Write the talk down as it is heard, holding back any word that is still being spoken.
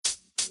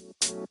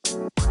All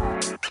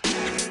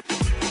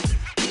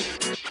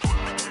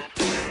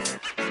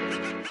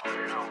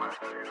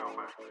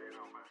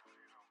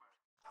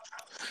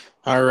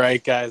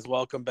right, guys,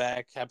 welcome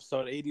back.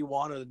 Episode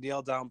 81 of the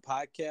Kneel Down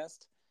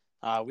Podcast.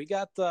 We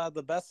got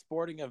the best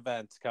sporting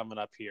event coming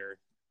up here,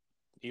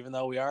 even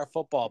though we are a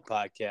football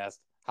podcast.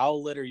 How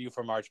lit are you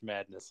for March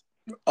Madness?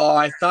 Oh,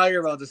 I thought you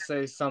were about to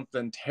say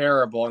something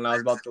terrible, and I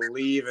was about to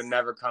leave and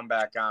never come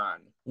back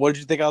on. What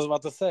did you think I was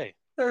about to say?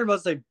 I was about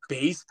to say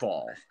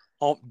baseball.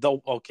 Oh,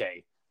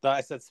 okay.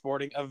 I said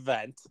sporting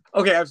event.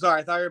 Okay, I'm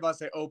sorry. I thought you were about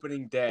to say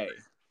opening day.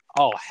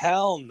 Oh,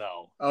 hell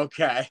no.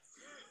 Okay.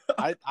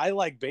 I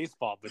like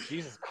baseball, but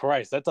Jesus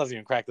Christ, that doesn't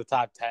even crack the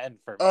top 10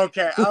 for me.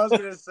 Okay, I was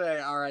going to say,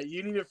 all right,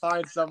 you need to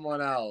find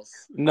someone else.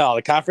 No,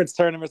 the conference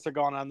tournaments are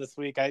going on this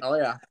week. Oh,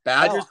 yeah.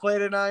 Badgers play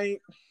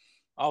tonight.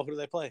 Oh, who do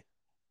they play?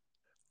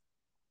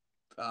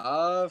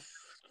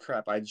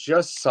 Crap, I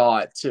just saw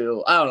it,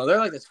 too. I don't know. They're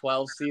like the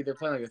 12 seed. They're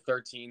playing like the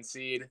 13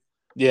 seed.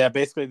 Yeah,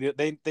 basically,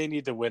 they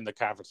need to win the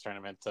conference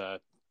tournament to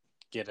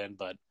get in,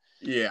 but...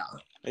 Yeah.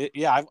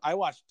 I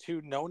watched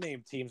two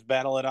no-name teams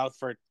battle it out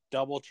for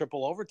double,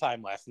 triple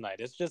overtime last night.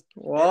 It's just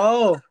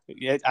whoa.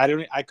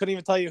 I couldn't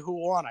even tell you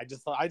who won. I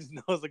just know it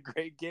was a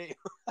great game.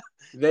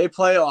 They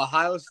play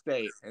Ohio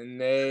State, and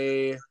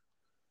they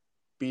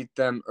beat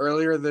them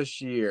earlier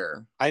this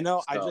year. I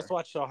know. So. I just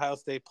watched Ohio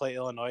State play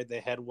Illinois.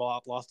 They had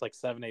lost like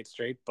 7-8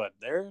 straight, but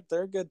they're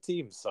a good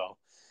team. So.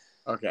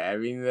 Okay, I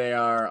mean they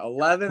are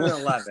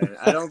 11-11.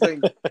 I don't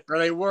think, or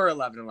they were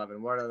 11-11.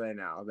 What are they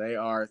now? They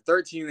are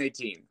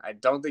 13-18. I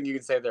don't think you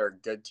can say they're a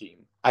good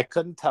team. I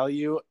couldn't tell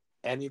you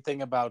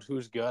anything about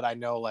who's good. I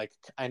know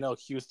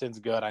Houston's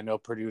good. I know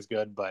Purdue's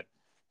good, but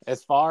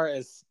as far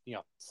as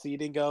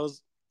seeding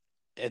goes,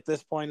 at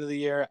this point of the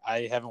year,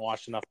 I haven't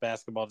watched enough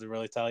basketball to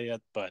really tell you.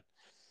 But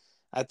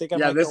I think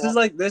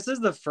this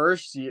is the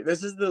first year.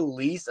 This is the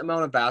least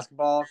amount of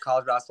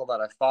college basketball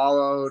that I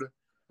followed.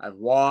 I've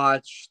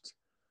watched.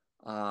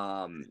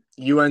 UNC,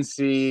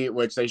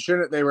 which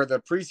they were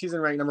the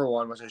preseason ranked number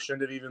 1, which they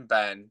shouldn't have even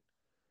been,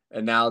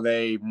 and now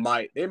they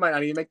might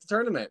not even make the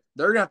tournament.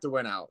 They're gonna have to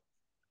win out.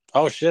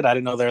 Oh shit! I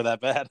didn't know they were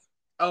that bad.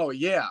 Oh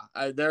yeah,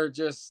 they're.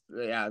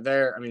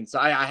 I mean, so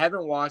I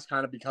haven't watched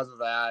kind of because of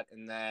that,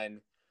 and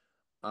then,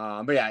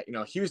 but yeah,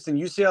 Houston,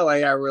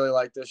 UCLA, I really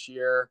like this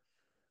year.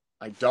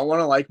 I don't want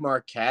to like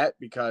Marquette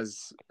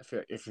because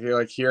if you're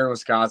like here in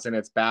Wisconsin,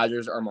 it's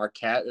Badgers or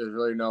Marquette. There's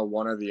really no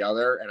one or the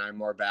other, and I'm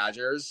more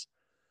Badgers.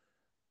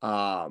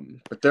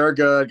 But they're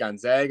good.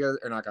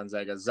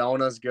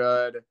 Zona's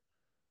good.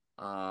 Those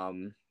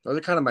are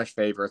kind of my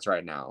favorites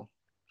right now.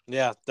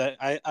 Yeah,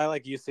 I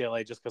like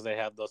UCLA just because they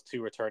have those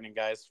two returning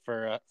guys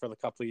for the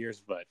couple of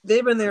years, but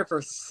they've been there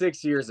for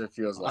 6 years. It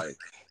feels like.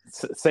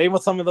 Same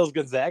with some of those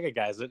Gonzaga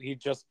guys. He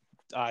just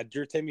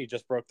Drew Timme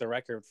just broke the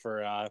record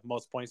for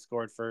most points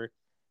scored for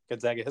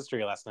Gonzaga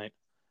history last night.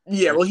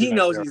 Yeah, well, he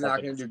knows he's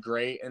not going to do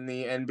great in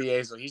the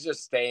NBA, so he's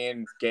just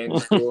getting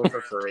school for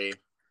free.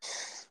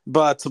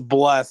 But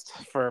blessed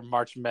for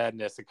March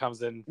Madness. It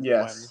comes in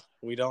when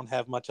we don't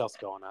have much else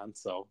going on.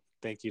 So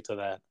thank you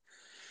to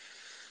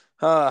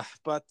that.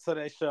 But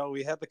today's show,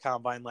 we had the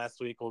combine last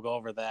week. We'll go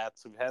over that.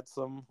 So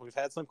we've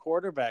had some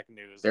quarterback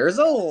news. There's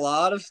a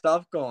lot of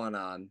stuff going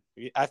on.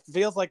 It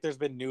feels like there's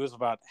been news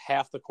about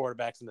half the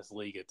quarterbacks in this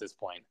league at this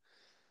point.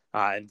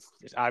 And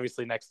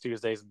obviously next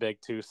Tuesday is big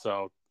too.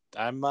 So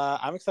I'm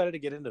excited to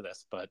get into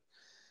this. But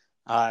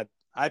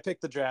I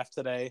picked the draft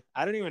today.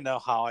 I don't even know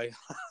how I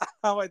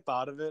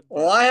thought of it.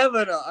 Well, I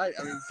haven't. I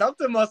mean,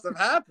 something must have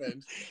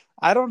happened.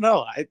 I don't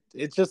know.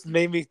 It just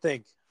made me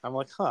think. I'm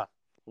like,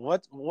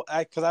 what?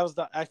 Because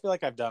I feel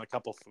like I've done a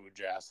couple food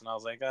drafts, and I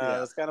was like,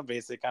 It's kind of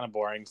basic, kind of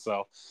boring.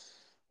 So,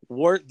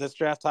 this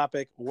draft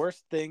topic: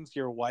 worst things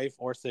your wife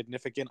or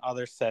significant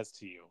other says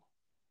to you.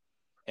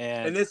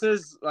 And this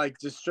is like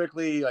just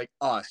strictly like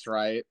us,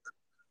 right?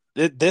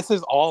 This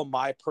is all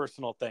my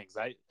personal things.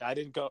 I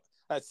didn't go.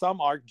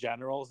 Some are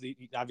generals,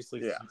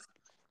 obviously. Yeah.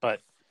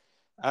 But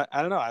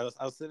I don't know. I was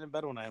sitting in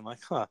bed one night. I'm like,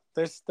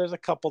 there's a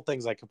couple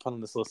things I could put on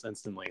this list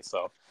instantly.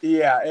 So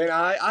yeah, and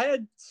I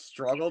had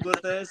struggled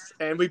with this,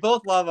 and we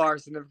both love our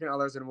significant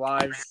others and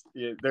wives.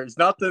 There's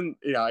nothing.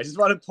 I just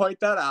want to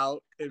point that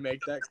out and make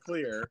that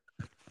clear.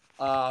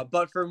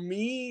 But for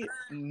me,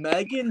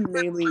 Megan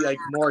mainly like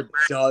more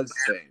does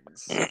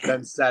things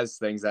than says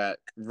things that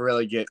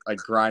really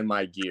grind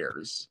my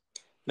gears.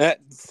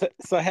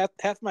 So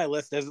half my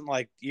list isn't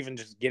like even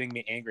just getting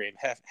me angry, and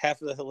half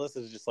of the list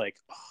is just like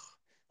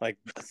when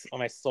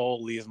my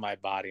soul leaves my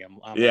body, I'm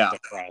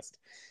depressed,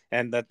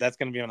 and that's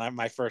gonna be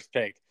my first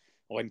pick.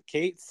 When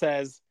Kate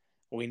says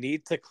we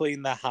need to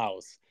clean the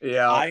house,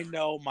 I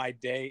know my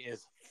day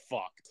is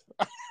fucked.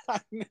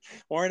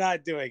 We're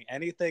not doing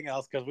anything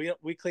else because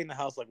we clean the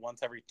house like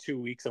once every 2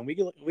 weeks, and we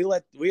have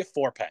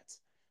 4 pets.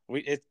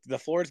 The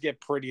floors get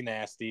pretty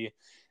nasty.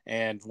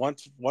 And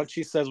once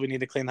she says we need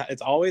to clean that,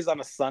 it's always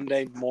on a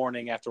Sunday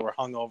morning after we're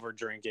hungover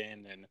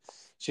drinking, and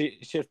she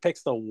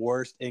picks the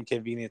worst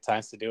inconvenient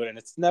times to do it, and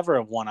it's never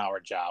a 1-hour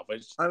job.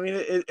 I mean,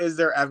 is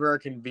there ever a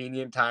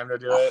convenient time to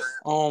do it?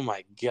 Oh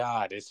my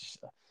God,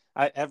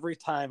 every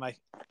time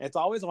it's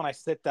always when I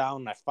sit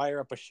down and I fire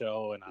up a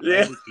show and I'm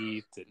ready to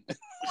eat.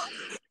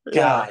 And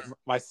God,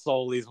 my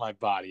soul leaves my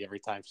body every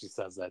time she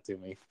says that to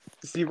me.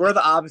 See, we're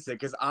the opposite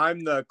because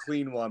I'm the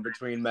clean one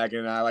between Megan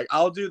and I. Like,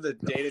 I'll do the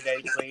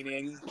day-to-day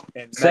cleaning,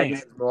 and Megan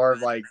is more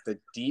of like the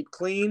deep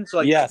clean. So,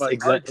 like, yes, but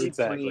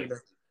exactly.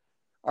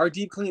 Our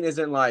deep clean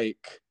isn't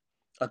like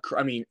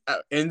I mean,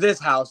 in this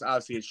house,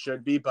 obviously it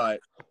should be, but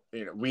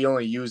you know, we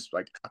only use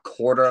like a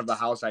quarter of the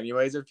house,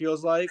 anyways. It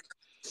feels like.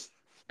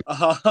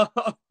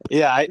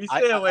 Yeah, we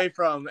stay away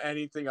from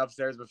anything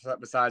upstairs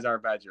besides our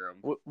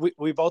bedroom.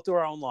 We both do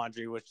our own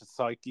laundry, which is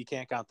so you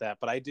can't count that.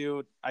 But I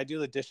do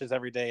the dishes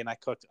every day, and I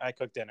cook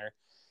dinner,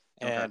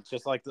 and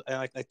just like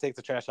I take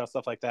the trash out,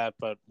 stuff like that.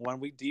 But when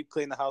we deep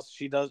clean the house,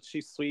 she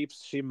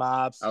sweeps, she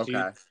mops,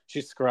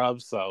 she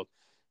scrubs. So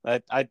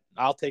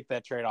I'll take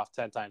that trade off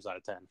 10 times out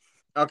of 10.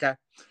 Okay.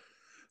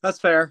 That's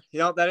fair. You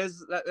know,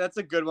 that's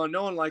a good one.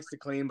 No one likes to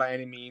clean by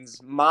any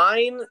means.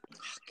 Mine,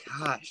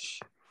 gosh.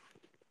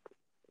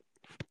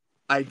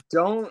 I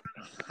don't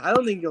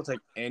think you'll take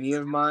any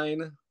of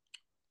mine.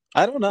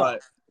 I don't know.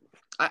 But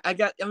I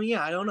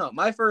don't know.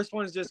 My first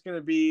one is just going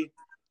to be,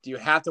 do you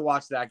have to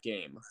watch that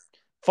game?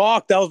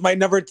 Fuck, that was my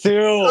number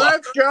 2.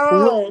 Let's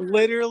go.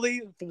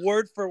 Literally,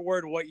 word for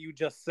word, what you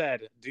just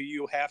said. Do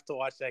you have to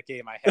watch that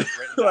game? I have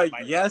written like,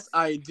 yes,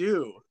 I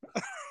do.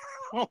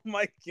 Oh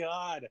my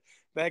God.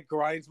 That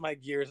grinds my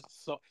gears.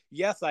 So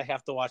yes, I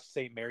have to watch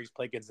St. Mary's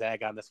play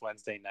Gonzaga on this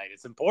Wednesday night.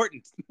 It's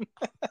important.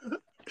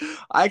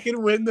 I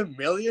can win the $1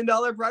 million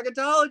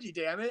bracketology,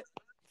 damn it.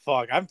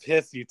 Fuck, I'm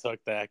pissed you took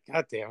that.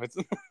 God damn it.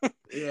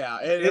 Yeah,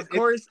 and of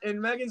course,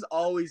 and Megan's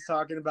always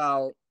talking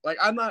about, like,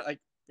 I'm not, like,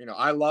 you know,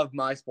 I love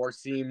my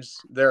sports teams.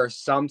 There are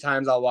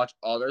sometimes I'll watch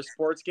other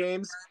sports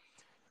games.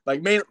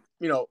 Like,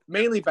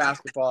 mainly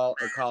basketball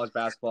or college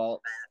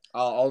basketball.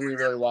 I'll only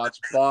really watch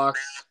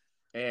Bucks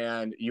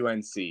and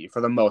UNC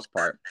for the most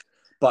part.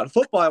 But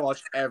football, I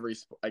watch every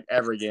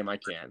game I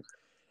can.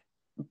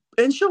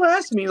 And she'll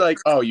ask me, like,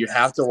 oh, you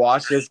have to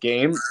watch this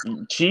game?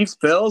 Chiefs,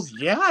 Bills?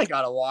 Yeah, I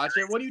got to watch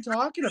it. What are you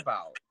talking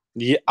about?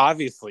 Yeah,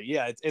 obviously.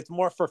 Yeah, it's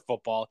more for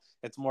football.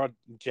 It's more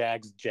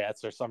Jags,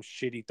 Jets, or some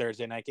shitty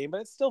Thursday night game,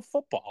 but it's still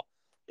football.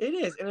 It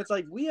is. And it's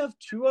like, we have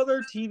 2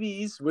 other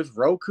TVs with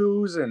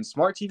Rokus and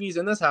smart TVs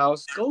in this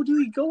house. Go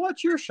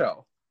watch your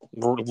show.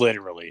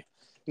 Literally.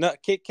 No,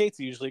 Kate's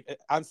usually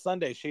on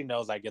Sunday. She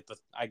knows I get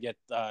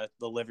the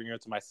living room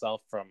to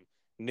myself from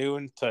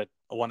noon to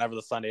whenever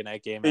the Sunday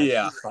night game is.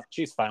 Yeah,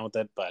 she's fine with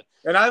it.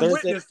 And I've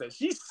witnessed it.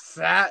 She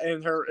sat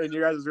in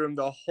your guys' room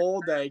the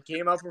whole day,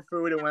 came up for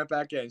food, and went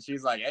back in.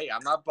 She's like, "Hey,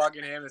 I'm not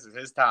bugging him. This is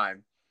his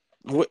time."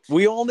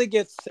 We only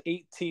get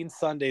 18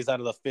 Sundays out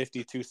of the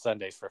 52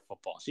 Sundays for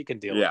football. She can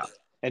deal with it.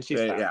 And she's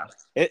fine. Yeah.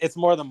 It's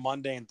more the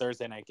Monday and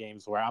Thursday night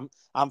games where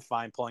I'm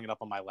fine pulling it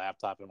up on my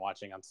laptop and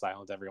watching on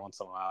silent every once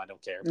in a while. I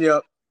don't care.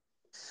 Yep.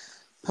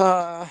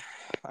 All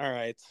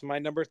right. My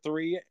number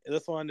 3.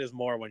 This one is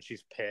more when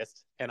she's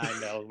pissed, and I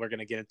know we're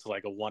gonna get into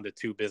like a 1 to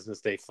 2 business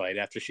day fight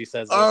after she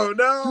says this. Oh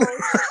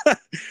no.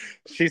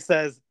 She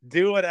says,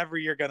 "Do whatever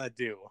you're gonna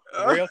do."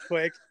 Real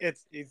quick.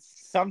 It's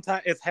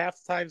sometimes it's half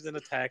times in a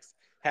text.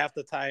 Half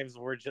the times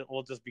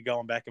we'll just be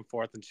going back and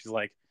forth, and she's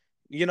like,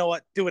 "You know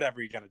what? Do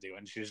whatever you're gonna do,"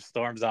 and she just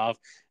storms off,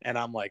 and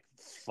I'm like,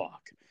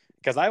 "Fuck,"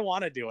 because I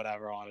want to do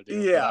whatever I want to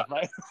do. Yeah.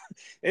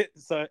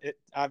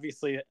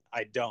 Obviously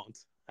I don't.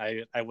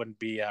 I wouldn't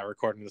be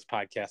recording this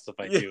podcast if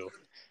I do,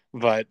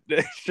 but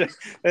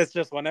it's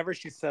just whenever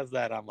she says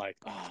that, I'm like,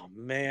 "Oh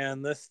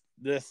man, this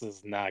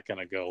is not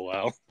gonna go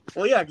well."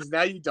 Well, yeah, because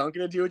now you don't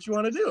get to do what you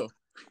want to do.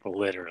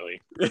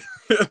 Literally.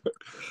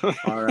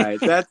 All right,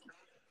 that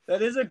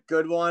is a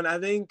good one. I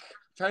think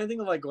I'm trying to think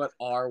of like what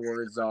our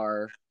words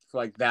are for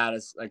like that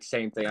is like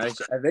same thing. I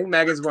think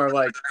Megan's more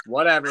like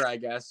whatever, I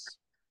guess.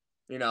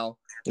 You know,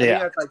 I think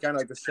that's like kind of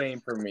like the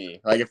same for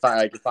me. Like if I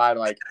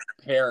like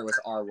pair it with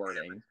our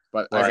wording,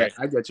 but right.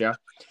 I get you.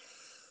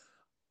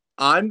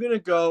 I'm gonna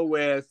go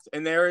with,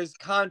 and there is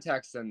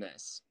context in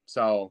this.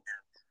 So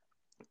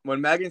when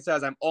Megan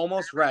says I'm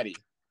almost ready,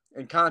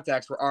 in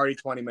context, we're already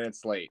 20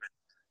 minutes late.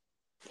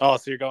 Oh,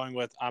 so you're going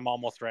with I'm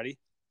almost ready?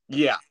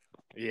 Yeah.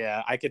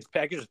 Yeah, I could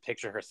just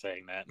picture her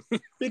saying that.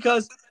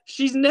 Because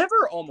she's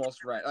never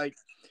almost ready. Like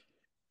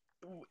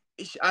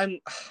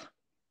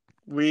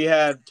we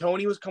had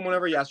Tony was coming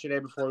over yesterday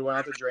before we went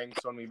out to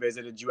drinks when we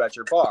visited you at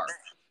your bar.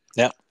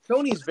 Yeah.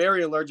 Tony's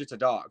very allergic to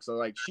dogs, so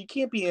like she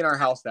can't be in our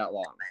house that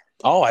long.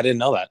 Oh, I didn't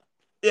know that.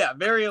 Yeah,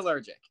 very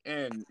allergic.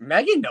 And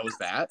Megan knows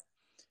that.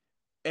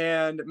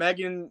 And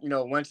Megan,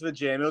 went to the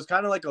gym. It was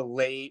kind of like a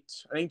late,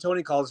 I think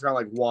Tony called us around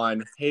like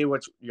 1. Hey, you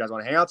guys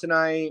want to hang out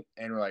tonight?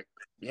 And we're like,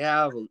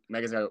 yeah,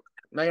 Megan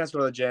has to go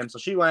to the gym. So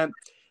she went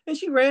and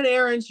she ran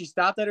errands. She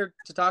stopped at her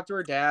to talk to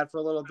her dad for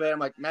a little bit. I'm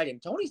like, Megan,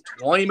 Tony's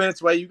 20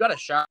 minutes away. You got a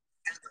shot.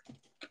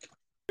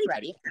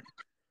 Ready?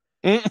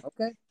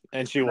 Okay.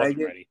 And she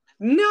wasn't ready.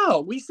 No,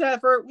 we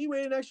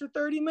waited an extra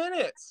 30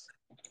 minutes.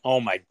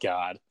 Oh my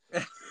God.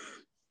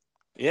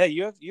 Yeah,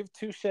 you have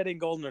two shedding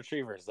golden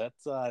retrievers.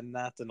 That's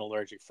not an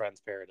allergic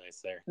friend's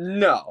paradise there.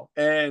 No,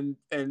 and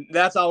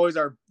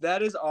that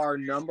is our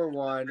number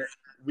one.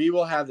 We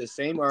will have the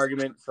same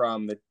argument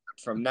from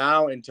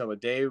now until the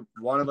day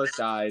one of us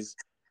dies.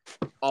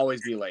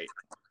 Always be late.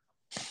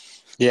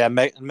 Yeah,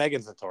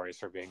 Megan's notorious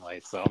for being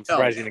late, so I'm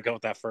surprised you didn't go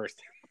with that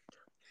first.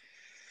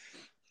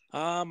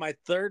 My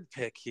third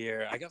pick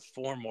here. I got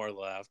 4 more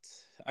left.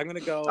 I'm gonna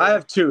go. I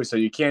have 2, so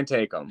you can't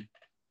take them.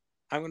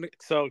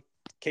 So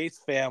Kate's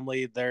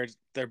family, they're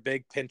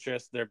big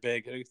Pinterest. They're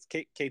big.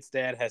 Kate's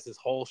dad has his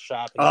whole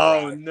shop.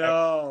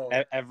 No,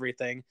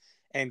 everything.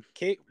 And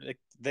Kate,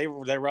 they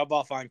rub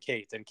off on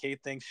Kate, and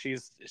Kate thinks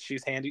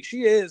she's handy.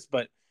 She is,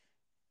 but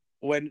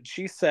when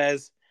she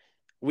says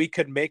we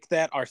could make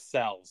that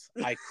ourselves,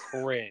 I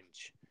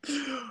cringe.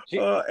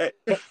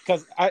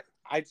 Because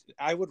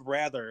I would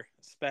rather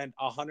spend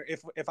 $100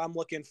 if I'm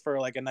looking for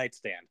like a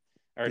nightstand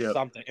or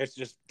something. It's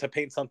just to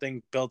paint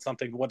something, build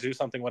something, do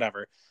something,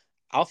 whatever.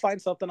 I'll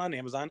find something on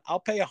Amazon. I'll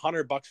pay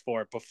 $100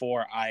 for it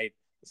before I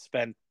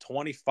spend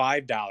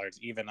 $25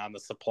 even on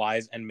the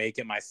supplies and make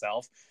it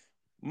myself.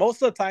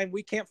 Most of the time,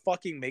 we can't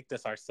fucking make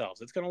this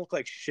ourselves. It's gonna look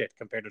like shit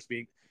compared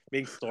to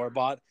being store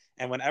bought.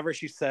 And whenever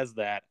she says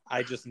that,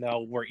 I just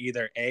know we're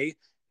either A,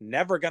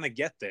 never gonna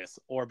get this,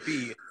 or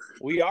B,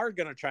 we are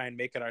gonna try and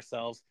make it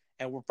ourselves,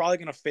 and we're probably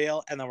gonna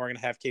fail, and then we're gonna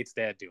have Kate's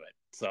dad do it.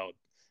 So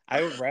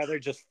I would rather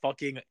just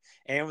fucking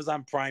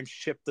Amazon Prime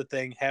ship the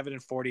thing, have it in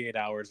 48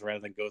 hours rather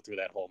than go through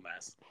that whole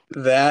mess.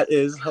 That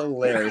is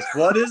hilarious.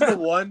 What is the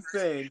one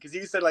thing? Because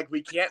you said, like,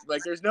 we can't,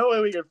 like, there's no way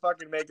we can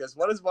fucking make this.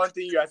 What is one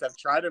thing you guys have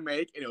tried to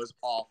make and it was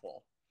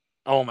awful?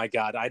 Oh my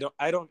God. I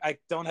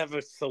don't have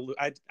a solution.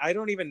 I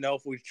don't even know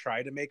if we've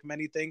tried to make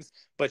many things,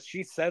 but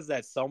she says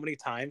that so many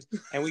times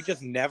and we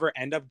just never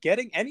end up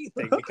getting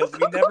anything because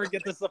we never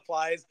get the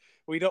supplies.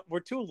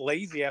 We're too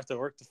lazy after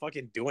work to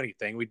fucking do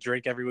anything. We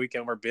drink every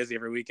weekend. We're busy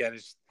every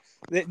weekend.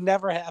 It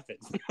never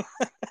happens.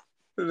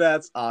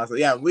 That's awesome.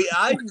 Yeah,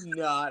 I do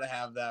not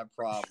have that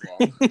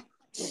problem.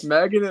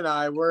 Megan and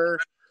I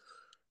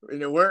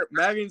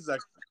Megan's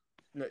like,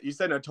 you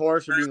said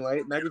notorious for being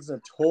late. Megan's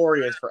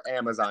notorious for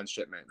Amazon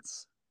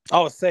shipments.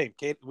 Oh, same.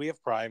 Kate, we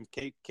have Prime.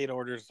 Kate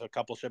orders a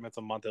couple shipments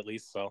a month at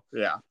least. So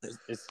yeah,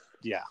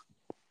 yeah.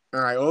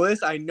 All right. Well,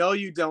 this I know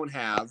you don't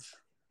have,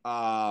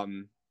 but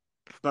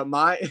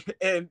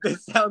and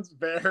this sounds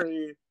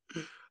very.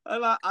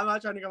 I'm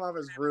not trying to come off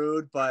as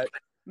rude, but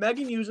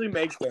Megan usually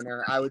makes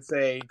dinner. I would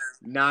say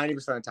 90%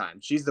 of the time.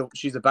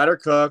 She's a better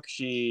cook.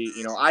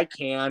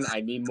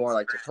 I need more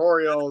like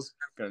tutorials. It's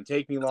gonna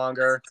take me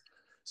longer.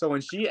 So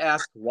when she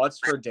asks what's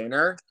for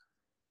dinner,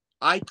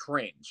 I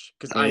cringe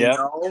because I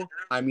know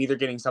I'm either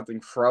getting something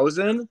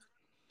frozen,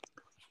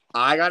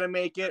 I gotta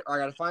make it, or I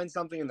gotta find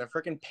something in the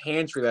freaking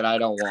pantry that I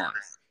don't want.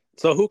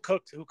 So who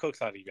cooks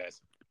out of you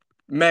guys?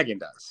 Megan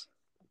does.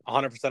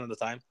 100% of the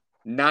time?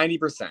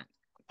 90%.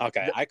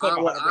 Okay, I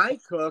cook. What I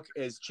cook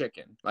is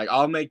chicken. Like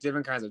I'll make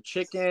different kinds of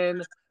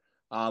chicken.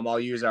 I'll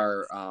use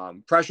our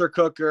pressure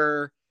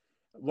cooker.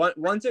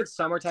 Once it's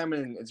summertime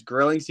and it's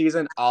grilling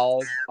season, I'll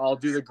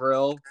do the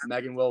grill.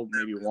 Megan will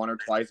maybe 1 or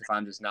twice if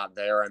I'm just not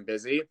there. I'm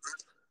busy,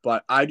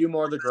 but I do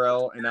more of the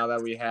grill. And now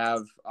that we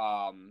have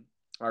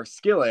our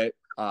skillet,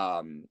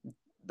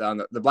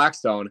 the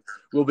Blackstone,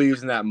 we'll be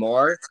using that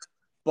more.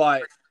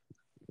 But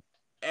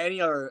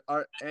any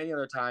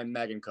other time,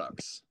 Megan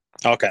cooks.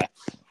 Okay,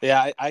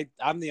 yeah,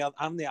 I'm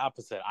the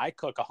opposite. I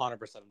cook 100%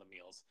 of the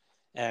meals,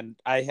 and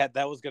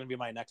that was going to be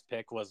my next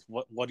pick. Was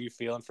what are you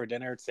feeling for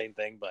dinner? Same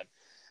thing, but.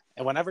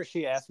 And whenever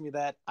she asks me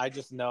that, I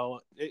just know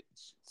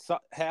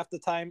half the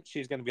time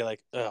she's going to be like,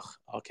 ugh,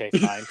 okay,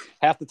 fine.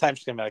 Half the time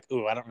she's going to be like,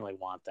 ooh, I don't really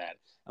want that.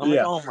 And I'm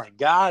like, oh my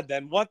God,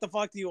 then what the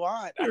fuck do you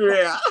want?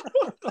 Yeah.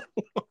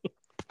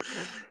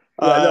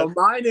 No,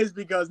 mine is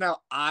because now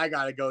I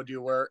got to go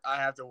do work. I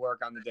have to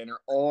work on the dinner.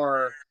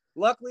 Or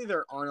luckily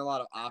there aren't a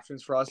lot of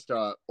options for us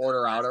to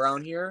order out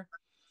around here.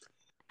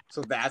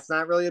 So that's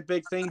not really a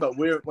big thing. But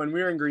when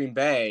we were in Green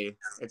Bay,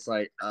 it's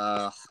like,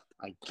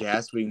 I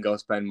guess we can go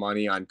spend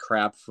money on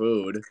crap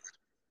food.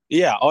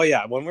 Yeah. Oh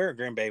yeah. When we were in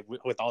Green Bay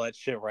with all that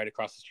shit right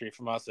across the street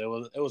from us, it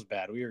was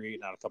bad. We were eating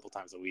out a couple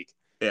times a week.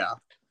 Yeah.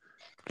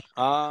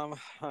 All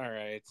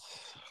right.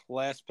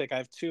 Last pick. I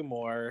have 2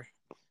 more.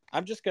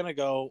 I'm just gonna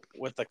go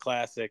with the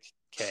classic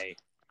K.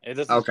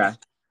 Okay.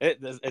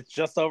 It's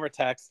just over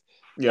text.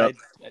 Yep.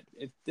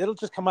 It'll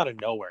just come out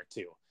of nowhere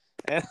too.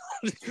 And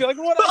I'll just be like,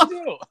 what do I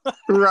do?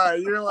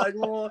 Right. You're like,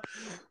 well,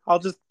 I'll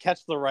just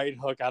catch the right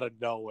hook out of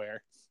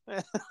nowhere.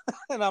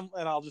 and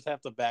I'll just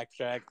have to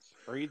backtrack,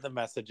 read the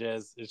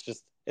messages.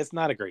 It's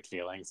not a great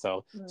feeling.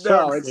 So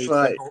no, it's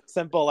like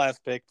simple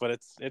last pick, but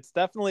it's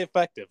definitely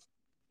effective.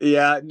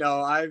 Yeah,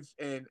 no,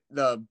 and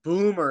the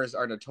boomers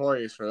are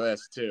notorious for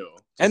this too.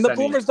 And the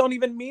boomers don't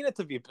even mean it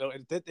to be.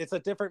 It's a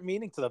different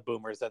meaning to the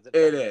boomers than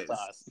it is.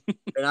 Us.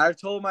 And I've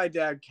told my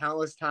dad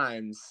countless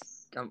times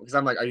because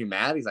I'm like, "Are you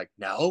mad?" He's like,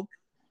 "No."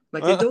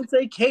 I'm like, don't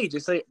say K,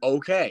 just say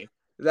okay.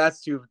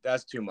 That's too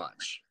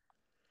much.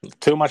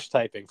 Too much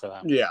typing for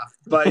them. Yeah,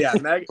 but yeah,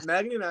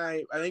 Megan and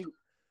I think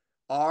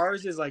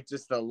Ours is like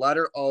just the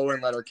letter O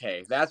and letter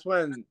K. That's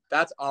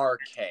our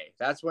K.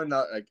 That's when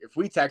if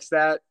we text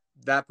that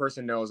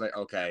person knows like,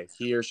 okay,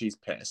 he or she's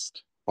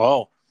pissed.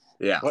 Oh,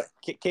 yeah. What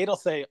Kate will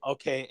say,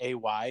 okay,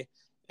 AY,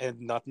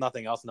 and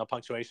nothing else, no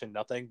punctuation,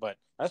 nothing. But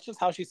that's just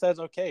how she says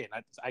okay,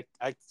 and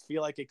I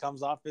feel like it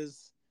comes off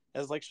as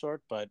like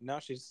short, but no,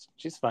 she's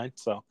fine.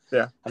 So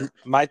yeah,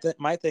 my thing,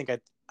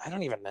 I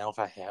don't even know if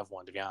I have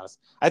one, to be honest.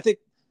 I think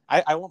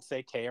I won't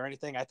say K or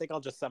anything. I think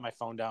I'll just set my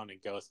phone down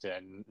and ghost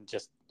it and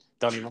just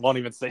won't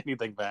even say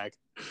anything back.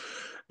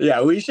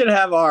 Yeah, we should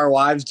have our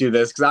wives do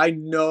this because I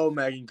know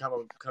Megan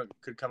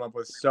could come up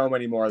with so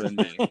many more than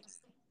me.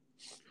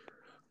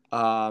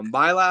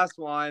 My last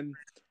one.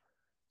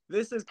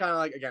 This is kind of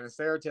like, again, a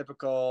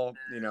stereotypical,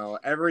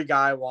 every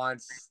guy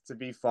wants to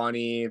be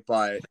funny,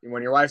 but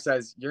when your wife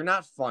says, you're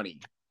not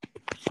funny.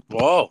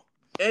 Whoa.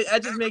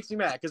 It just makes me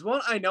mad. Because one,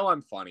 I know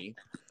I'm funny.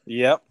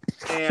 Yep.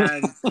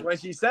 And when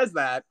she says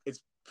that, it's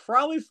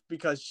probably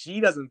because she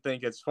doesn't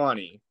think it's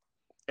funny.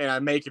 And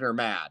I'm making her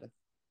mad.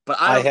 But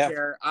I don't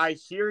care. I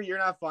hear you're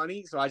not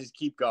funny, so I just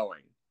keep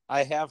going.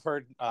 I have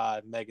heard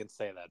Megan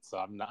say that, so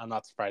I'm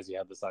not surprised you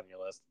have this on your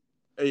list.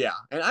 Yeah.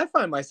 And I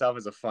find myself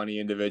as a funny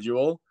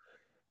individual.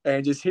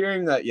 And just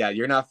hearing that, yeah,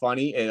 you're not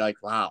funny, and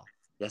like, wow,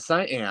 yes,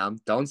 I am.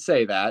 Don't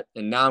say that.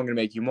 And now I'm going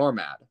to make you more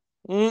mad.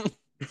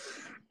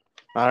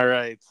 All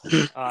right.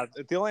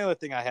 The only other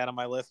thing I had on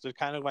my list, it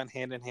kind of went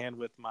hand in hand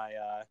with my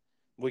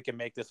we can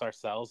make this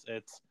ourselves.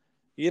 It's,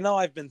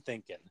 I've been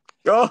thinking.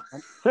 Oh.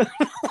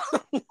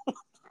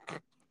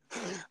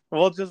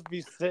 We'll just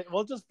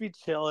be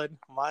chilling,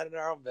 minding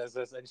our own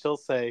business, and she'll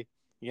say,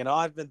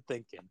 I've been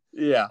thinking.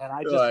 Yeah. And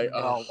I just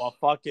know a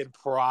fucking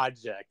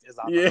project is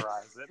on the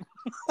horizon.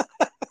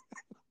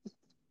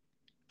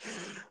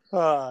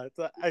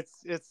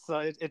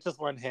 It just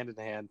went hand in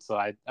hand, so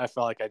I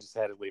felt like I just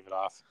had to leave it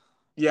off.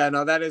 Yeah,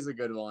 no, that is a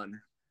good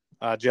one.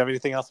 Do you have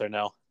anything else or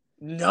no?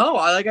 No,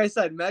 like I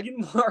said,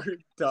 Megan more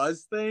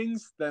does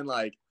things than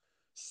like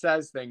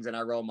says things, and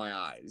I roll my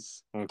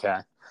eyes. Okay.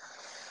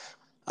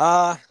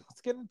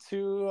 Let's get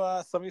into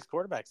some of these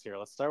quarterbacks here.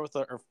 Let's start with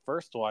our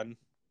first one,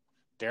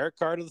 Derek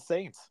Carr to the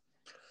Saints.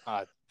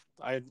 I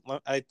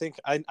think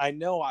I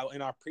know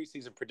in our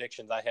preseason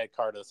predictions I had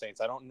Carr to the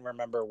Saints. I don't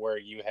remember where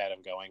you had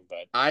him going,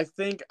 but I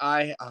think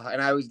and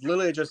I was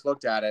literally just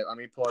looked at it. Let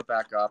me pull it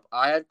back up.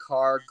 I had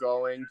Carr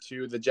going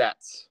to the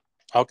Jets.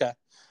 Okay.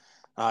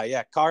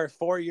 Yeah, Carr,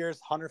 4 years,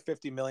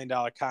 $150 million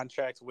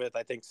contract with,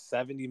 I think,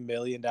 $70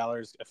 million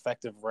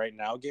effective right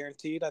now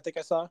guaranteed, I think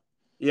I saw.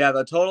 Yeah,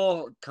 the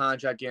total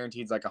contract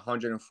guaranteed is like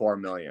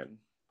 $104 million.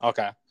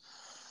 Okay.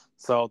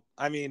 So,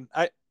 I mean,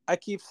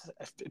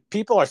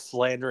 people are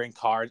slandering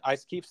Carr. I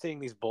keep seeing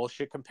these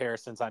bullshit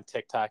comparisons on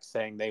TikTok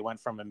saying they went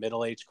from a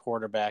middle-aged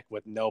quarterback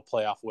with no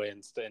playoff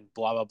wins and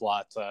blah, blah,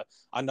 blah to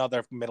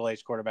another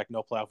middle-aged quarterback,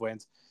 no playoff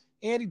wins.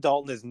 Andy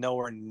Dalton is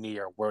nowhere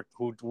near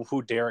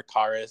who Derek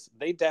Carr is.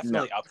 They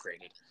definitely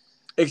upgraded.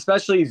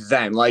 Especially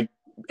then. Like,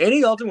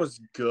 Andy Dalton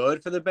was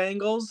good for the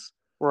Bengals.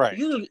 Right.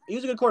 He was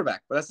a good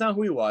quarterback, but that's not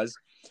who he was.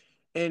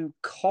 And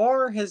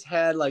Carr has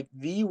had, like,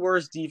 the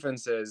worst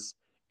defenses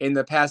in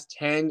the past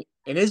 10,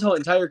 in his whole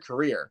entire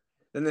career,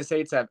 than the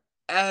Saints have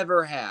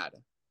ever had.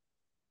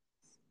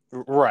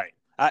 Right.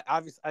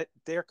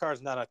 Derek Carr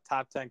is not a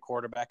top 10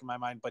 quarterback in my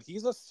mind, but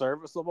he's a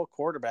serviceable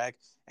quarterback.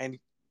 And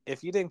if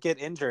he didn't get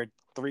injured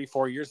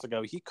 3-4 years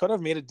ago, he could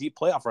have made a deep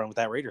playoff run with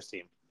that Raiders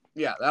team.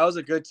 Yeah, that was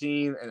a good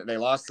team, and they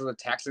lost to the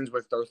Texans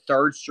with their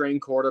third string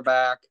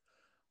quarterback.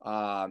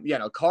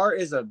 Carr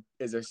is a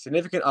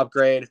significant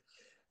upgrade.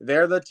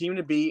 They're the team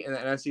to beat in the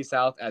NFC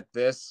South at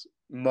this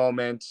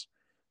moment.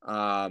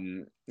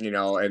 And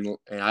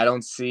I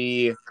don't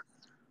see.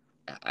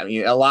 I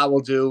mean, a lot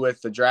will do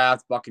with the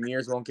draft.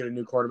 Buccaneers won't get a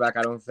new quarterback,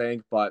 I don't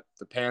think, but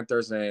the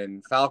Panthers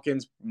and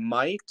Falcons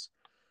might.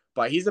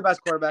 But he's the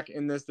best quarterback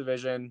in this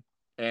division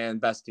and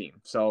best team.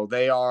 So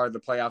they are the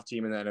playoff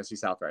team in the NFC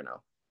South right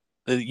now.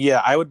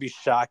 Yeah, I would be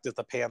shocked if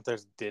the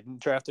Panthers didn't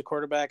draft a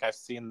quarterback. I've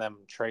seen them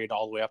trade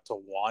all the way up to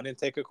 1 and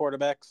take a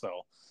quarterback.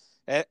 So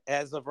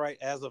as of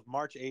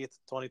March 8th,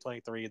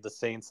 2023, the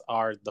Saints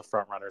are the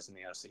front runners in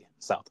the NFC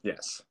South.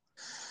 Yes.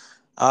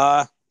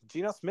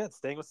 Geno Smith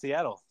staying with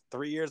Seattle.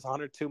 3 years,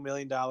 $102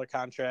 million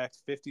contract,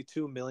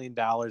 $52 million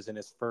in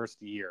his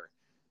first year.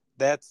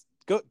 That's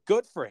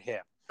good for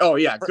him. Oh,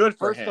 yeah, good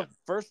for him.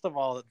 First of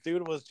all, the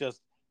dude was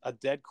just a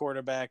dead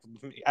quarterback.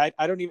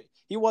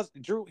 He was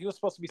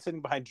supposed to be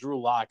sitting behind Drew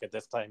Lock at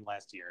this time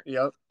last year.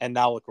 Yep. And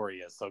now look where he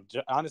is. So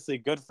honestly,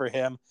 good for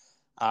him.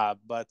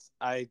 But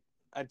I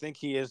think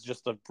he is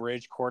just a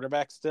bridge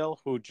quarterback still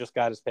who just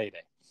got his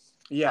payday.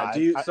 Yeah.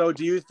 Do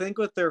you think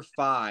with their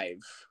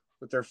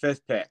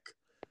fifth pick,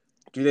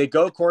 do they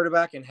go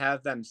quarterback and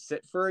have them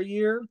sit for a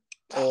year?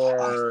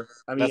 Or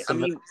that's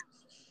the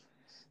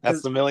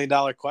 $1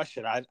 million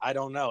question. I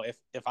don't know.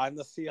 If I'm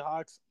the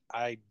Seahawks,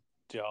 I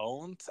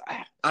don't.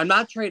 I'm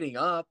not trading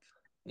up.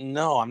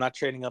 No, I'm not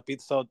trading up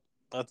either. So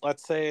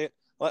let's say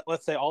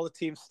all the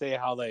teams stay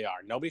how they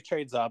are. Nobody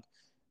trades up.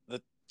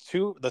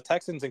 The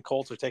Texans and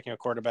Colts are taking a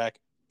quarterback,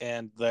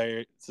 and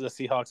the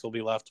Seahawks will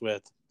be left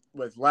with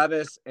with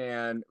Levis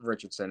and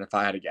Richardson, if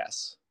I had to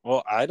guess.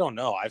 Well, I don't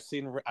know. I've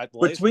seen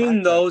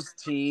between those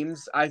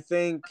teams. I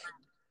think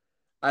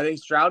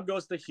Stroud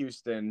goes to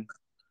Houston,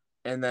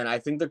 and then I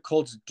think the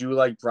Colts do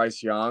like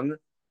Bryce Young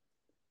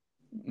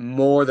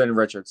more than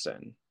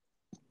Richardson.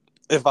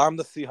 If I'm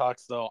the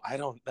Seahawks, though, I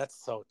don't.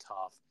 That's so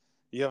tough.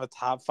 You have a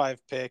top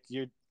 5 pick.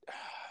 You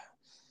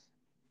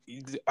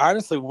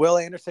honestly, Will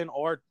Anderson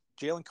or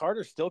Jalen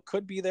Carter still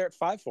could be there at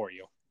 5 for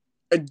you.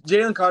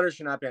 Jalen Carter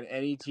should not be on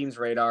any team's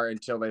radar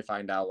until they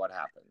find out what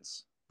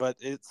happens. But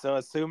so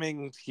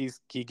assuming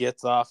he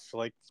gets off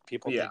like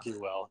people think he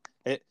will.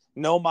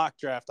 No mock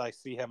draft. I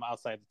see him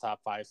outside the top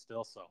 5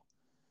 still. So,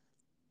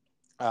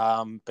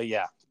 but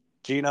yeah,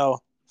 Geno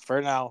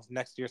for now,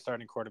 next year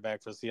starting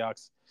quarterback for the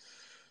Seahawks.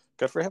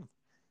 Good for him.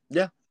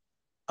 Yeah.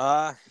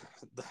 How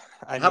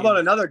about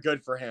another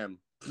good for him?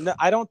 No,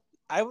 I don't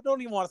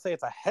even want to say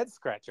it's a head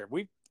scratcher.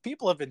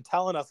 People have been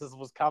telling us this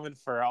was coming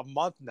for a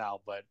month now,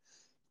 but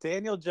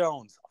Daniel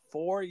Jones,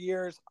 4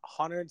 years,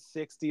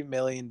 $160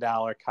 million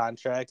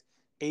contract,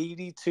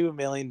 $82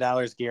 million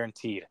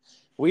guaranteed.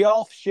 We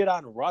all shit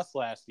on Russ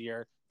last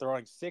year,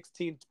 throwing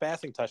 16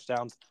 passing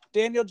touchdowns.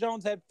 Daniel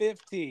Jones had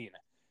 15.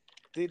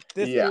 Dude,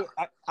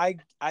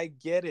 I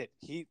get it.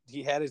 He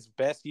had his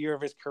best year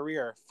of his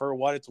career for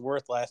what it's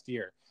worth last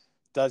year.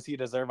 Does he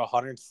deserve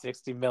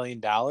 $160 million?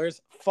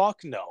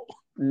 Fuck no.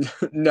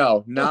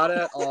 No, not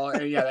at all.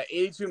 And yeah, that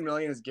 $82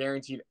 million is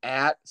guaranteed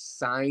at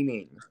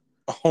signing.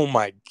 Oh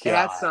my god!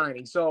 At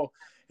signing. So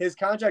his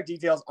contract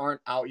details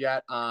aren't out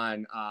yet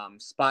on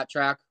Spot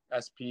Track,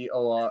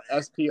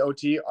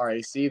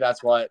 SPOTRAC.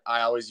 That's what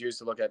I always use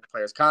to look at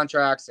players'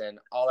 contracts and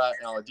all that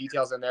and all the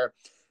details in there.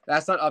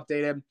 That's not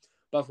updated,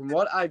 but from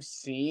what I've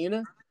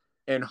seen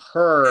and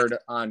heard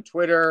on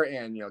Twitter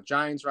and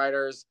Giants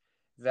writers,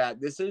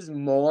 that this is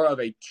more of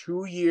a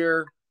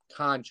 2-year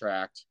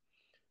contract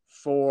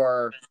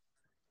for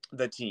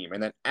the team,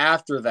 and then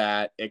after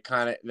that,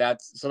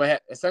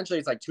 essentially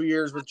it's like 2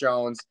 years with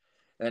Jones,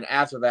 and then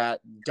after that,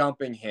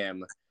 dumping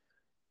him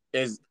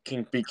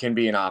can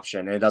be an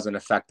option, and it doesn't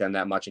affect them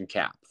that much in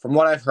cap, from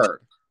what I've heard.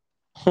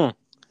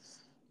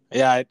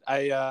 Yeah,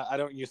 I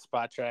don't use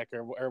Spot Track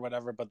or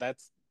whatever, but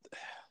that's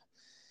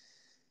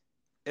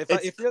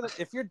if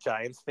you're a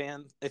Giants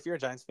fan,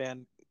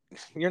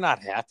 you're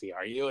not happy,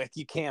 are you?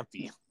 You can't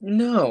be.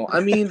 No, I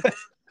mean,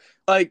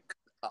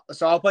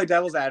 so I'll play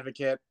devil's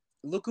advocate.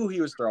 Look who he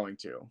was throwing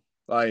to.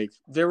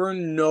 There were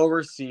no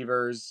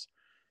receivers.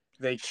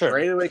 They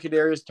traded away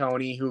Kadarius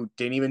Toney, who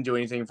didn't even do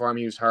anything for him.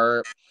 He was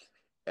hurt.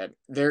 And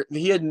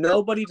he had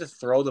nobody to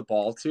throw the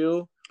ball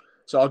to.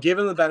 So I'll give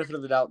him the benefit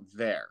of the doubt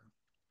there.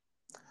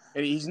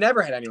 And he's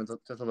never had anyone to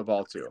throw the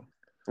ball to.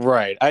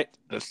 Right.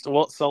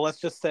 So let's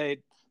just say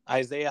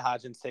Isaiah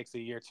Hodgins takes a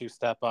year 2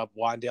 step up.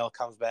 Wan'Dale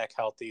comes back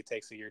healthy,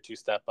 takes a year 2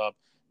 step up.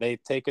 They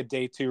take a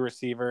day 2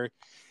 receiver.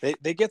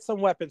 They get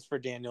some weapons for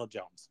Daniel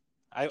Jones.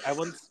 I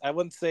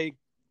wouldn't say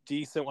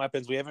decent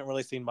weapons. We haven't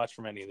really seen much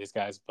from any of these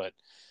guys, but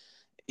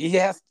he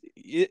has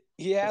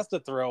to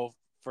throw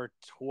for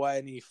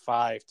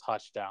 25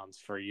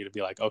 touchdowns for you to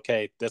be like,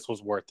 okay, this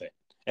was worth it,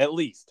 at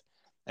least,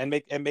 and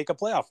make a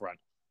playoff run.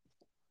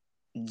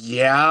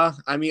 Yeah,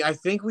 I mean, I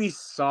think we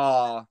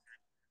saw.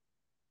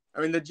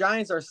 I mean, the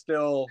Giants are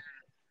still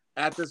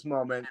at this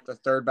moment the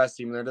 3rd best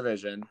team in their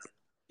division.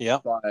 Yeah,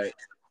 but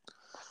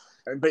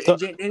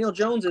Daniel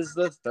Jones is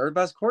the 3rd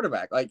best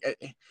quarterback.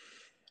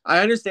 I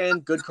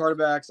understand good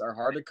quarterbacks are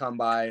hard to come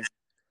by,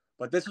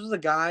 but this was a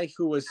guy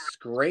who was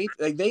great.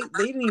 They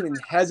didn't even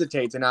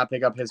hesitate to not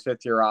pick up his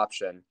 5th-year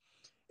option.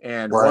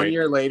 And 1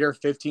 year later,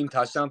 15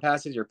 touchdown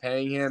passes, you're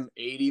paying him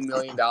 $80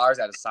 million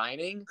at a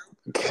signing?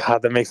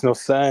 God, that makes no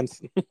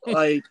sense.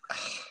 Because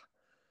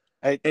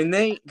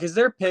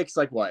their picks,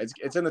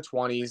 it's in the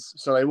 20s,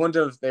 so they would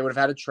have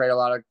had to trade a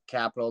lot of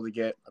capital to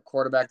get a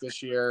quarterback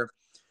this year.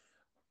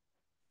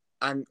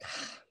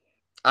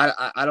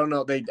 I don't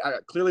know. They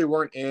clearly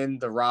weren't in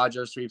the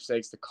Rodgers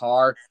sweepstakes, the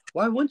Carr.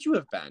 Why wouldn't you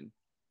have been?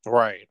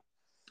 Right.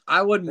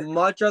 I would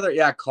much rather.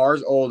 Yeah,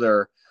 Carr's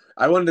older.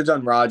 I wouldn't have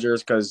done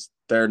Rodgers because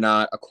they're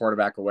not a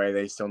quarterback away.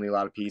 They still need a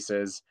lot of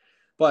pieces.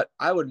 But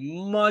I would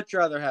much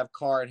rather have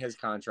Carr in his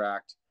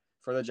contract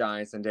for the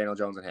Giants than Daniel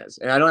Jones in his.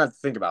 And I don't have to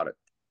think about it.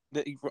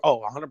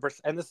 100%.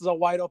 And this is a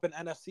wide open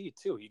NFC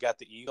too. You got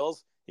the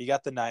Eagles, you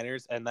got the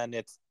Niners, and then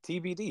it's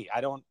TBD.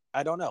 I don't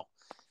know.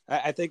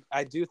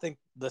 I do think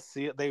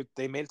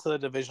they made it to the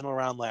divisional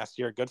round last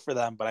year. Good for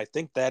them, but I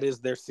think that is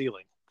their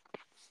ceiling.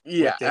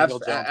 Yeah,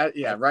 absolutely.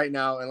 Right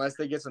now, unless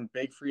they get some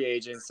big free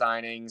agent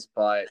signings,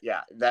 but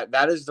yeah,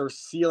 that is their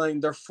ceiling.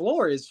 Their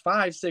floor is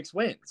 5-6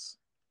 wins.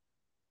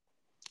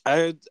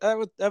 I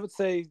would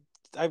say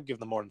I'd give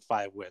them more than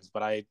 5 wins,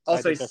 but I'll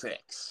say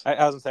 6.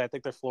 I was gonna say I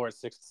think their floor is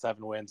 6 to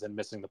 7 wins and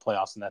missing the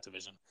playoffs in that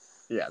division.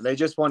 Yeah, they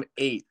just won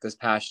 8 this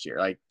past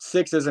year.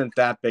 6 isn't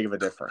that big of a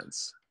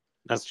difference.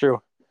 That's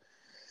true.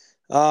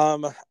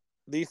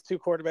 These 2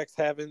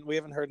 quarterbacks we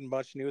haven't heard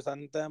much news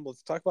on them.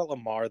 Let's talk about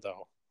Lamar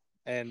though,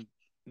 and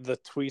the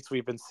tweets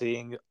we've been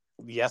seeing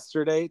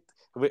yesterday.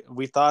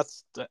 We thought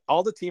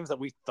all the teams that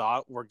we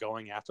thought were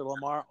going after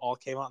Lamar all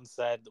came out and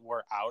said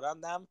we're out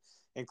on them,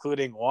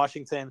 including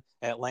Washington,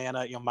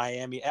 Atlanta,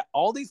 Miami,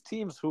 all these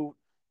teams who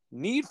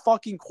need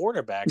fucking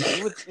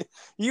quarterbacks.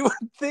 You would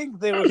think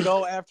they would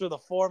go after the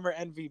former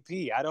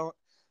MVP. I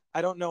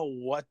don't know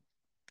what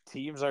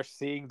teams are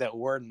seeing that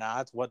we're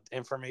not, what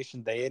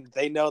information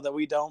they know that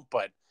we don't,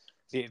 but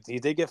he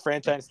did get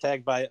franchise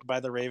tagged by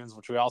the Ravens,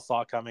 which we all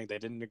saw coming. They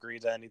didn't agree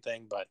to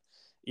anything, but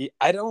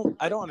I don't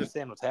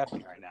understand what's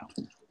happening right now.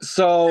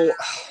 So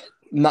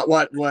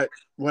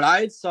what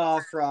I saw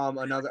from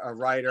a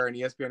writer, an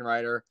ESPN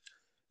writer,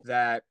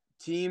 that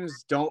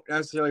teams don't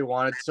necessarily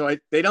want it. So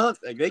they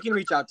can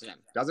reach out to him.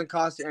 It doesn't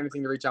cost you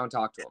anything to reach out and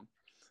talk to him.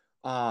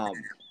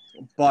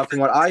 But from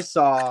what I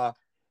saw,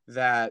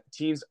 that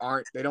teams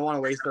they don't want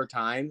to waste their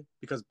time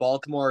because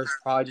Baltimore is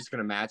probably just going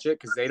to match it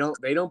because they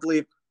don't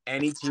believe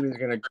any team is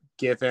going to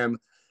give him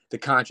the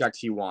contract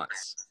he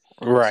wants.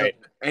 Right.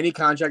 So any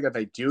contract that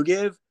they do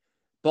give,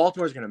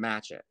 Baltimore's going to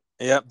match it.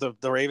 Yep.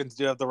 The Ravens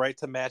do have the right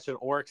to match it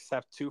or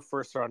accept 2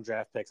 first-round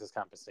draft picks as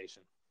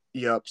compensation.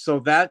 Yep.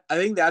 So I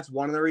think that's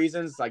one of the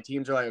reasons. Like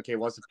teams are like, okay,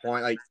 what's the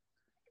point? Like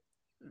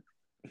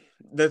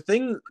the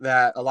thing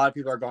that a lot of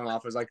people are going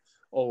off is like,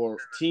 oh,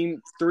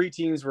 3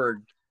 teams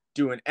were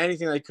doing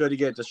anything they could to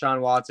get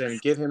Deshaun Watson,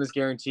 give him his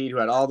guaranteed, who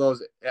had all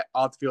those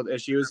off-the-field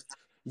issues.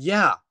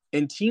 Yeah,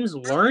 and teams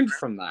learned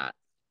from that.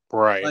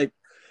 Right. Like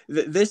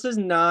this is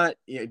not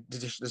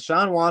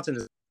Deshaun Watson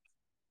is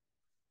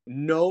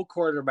no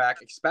quarterback,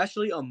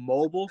 especially a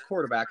mobile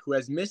quarterback who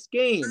has missed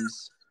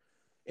games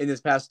in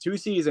this past 2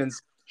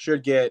 seasons,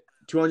 should get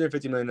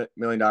 $250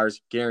 million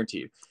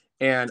guaranteed.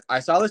 And I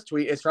saw this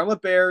tweet. It's from a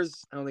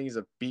Bears. I don't think he's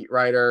a beat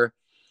writer.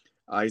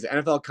 He's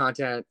an NFL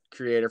content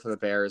creator for the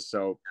Bears,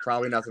 so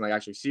probably nothing like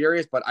actually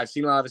serious. But I've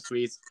seen a lot of his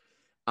tweets,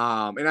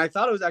 and I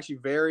thought it was actually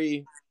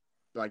very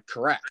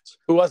correct.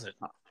 Who was it?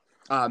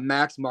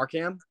 Max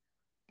Markham.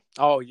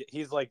 Oh,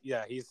 he's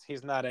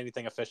he's not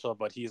anything official,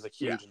 but he's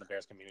huge in the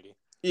Bears community.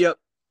 Yep.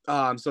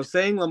 So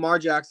saying Lamar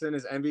Jackson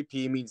is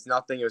MVP means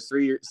nothing. It was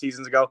 3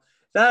 seasons ago.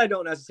 That I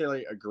don't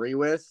necessarily agree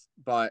with,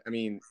 but I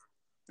mean,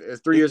 it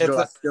was 3 years ago.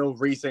 That's still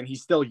recent.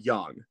 He's still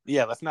young.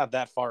 Yeah, that's not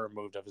that far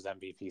removed of his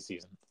MVP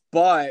season.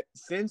 But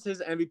since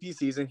his MVP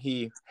season,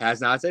 he has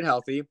not stayed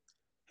healthy.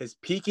 His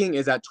peaking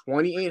is at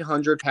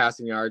 2,800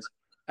 passing yards,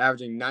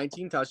 averaging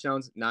 19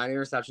 touchdowns, 9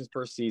 interceptions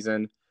per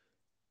season.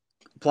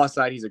 Plus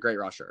side, he's a great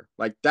rusher.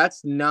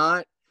 That's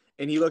not –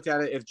 and he looked at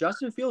it. If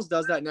Justin Fields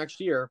does that next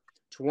year,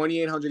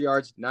 2,800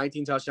 yards,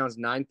 19 touchdowns,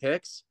 9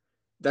 picks,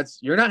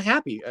 you're not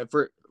happy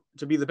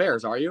to be the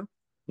Bears, are you?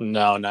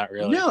 No, not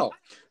really. No.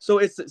 So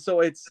it's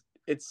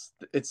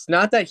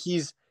not that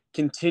he's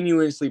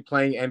continuously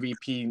playing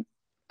MVP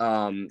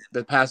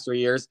the past 3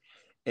 years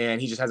and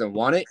he just hasn't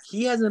won it.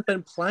 He hasn't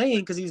been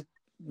playing because he's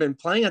been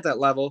playing at that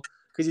level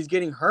because he's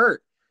getting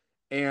hurt.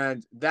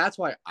 And that's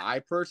why I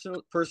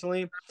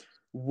personally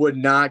would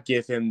not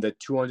give him the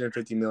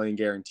 $250 million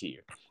guarantee.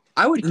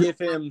 I would give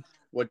him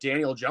what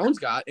Daniel Jones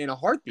got in a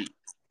heartbeat.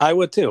 I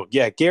would too.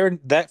 Yeah,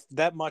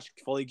 that much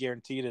fully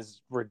guaranteed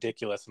is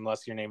ridiculous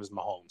unless your name is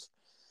Mahomes.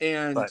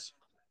 And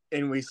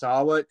we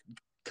saw what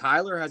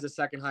Kyler has the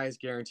second highest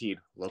guaranteed.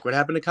 Look what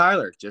happened to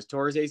Kyler. Just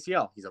tore his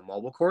ACL. He's a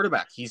mobile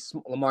quarterback.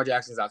 Lamar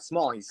Jackson's not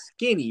small. He's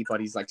skinny, but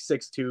he's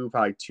 6'2",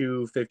 probably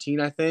 215,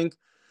 I think.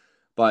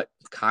 But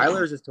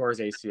Kyler just tore his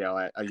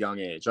ACL at a young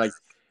age.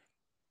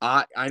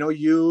 I know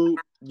you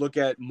look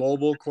at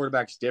mobile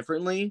quarterbacks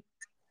differently.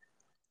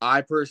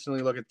 I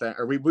personally look at them,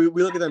 or we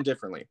look at them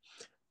differently.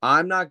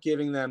 I'm not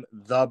giving them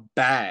the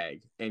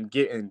bag and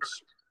getting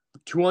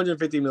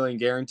 $250 million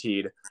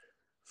guaranteed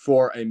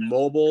for a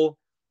mobile,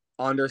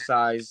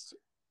 undersized,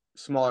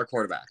 smaller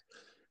quarterback.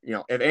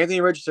 If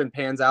Anthony Richardson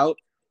pans out,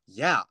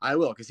 yeah, I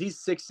will, because he's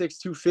 6'6",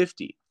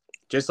 250,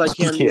 just like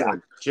Cam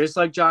Newton, just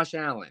like Josh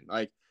Allen.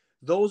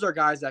 Those are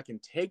guys that can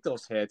take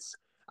those hits.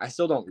 I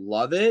still don't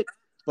love it,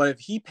 but if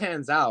he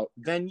pans out,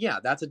 then yeah,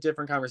 that's a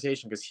different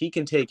conversation because he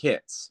can take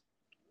hits.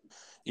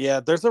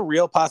 Yeah, there's a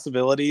real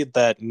possibility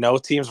that no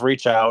teams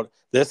reach out.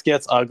 This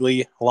gets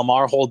ugly.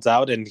 Lamar holds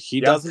out, and he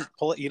doesn't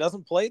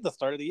play the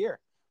start of the year.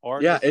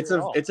 And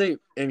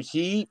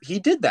he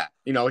did that.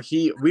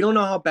 We don't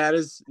know how bad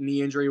his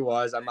knee injury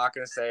was. I'm not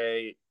going to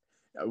say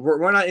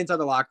we're not inside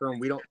the locker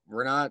room.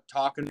 We're not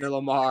talking to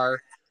Lamar.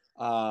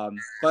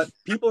 But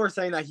people are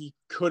saying that he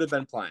could have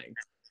been playing.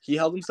 He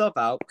held himself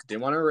out.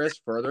 Didn't want to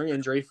risk furthering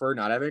injury for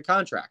not having a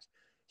contract.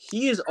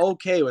 He is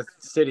okay with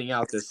sitting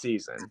out this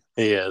season.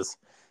 He is.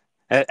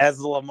 As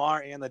the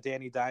Lamar and the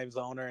Danny Dimes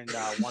owner in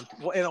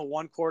a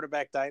one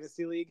quarterback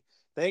dynasty league,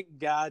 thank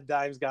God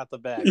Dimes got the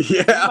bag.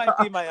 Yeah. He might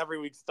be my every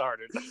week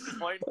starter.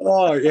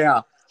 Oh,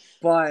 yeah.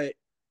 But,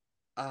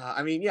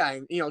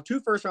 2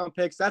 first-round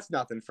picks, that's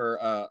nothing for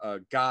a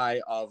guy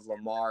of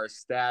Lamar's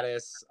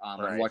status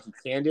and what he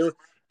can do.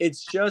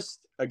 It's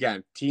just,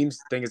 again, teams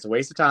think it's a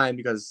waste of time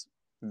because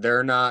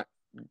they're not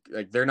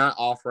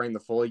offering the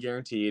fully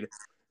guaranteed.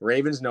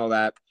 Ravens know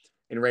that,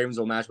 and Ravens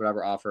will match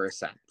whatever offer is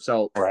sent.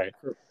 So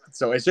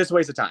it's just a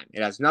waste of time.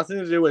 It has nothing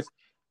to do with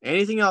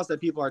anything else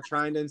that people are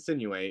trying to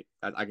insinuate.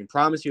 I can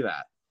promise you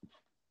that.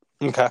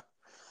 Okay.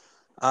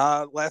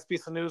 Last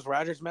piece of news: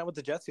 Rodgers met with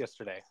the Jets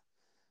yesterday.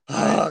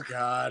 Oh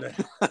God.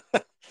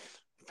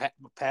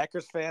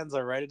 Packers fans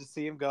are ready to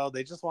see him go.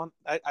 They just want.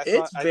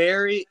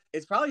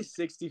 It's probably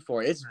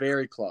 64. It's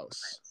very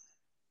close.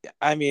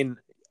 I mean,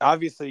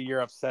 obviously,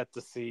 you're upset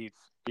to see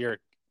your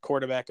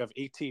quarterback of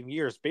 18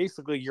 years,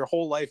 basically your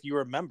whole life you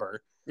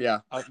remember. Yeah.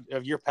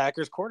 Of your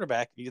Packers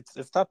quarterback.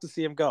 It's tough to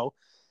see him go,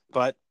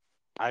 but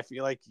I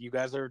feel like you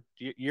guys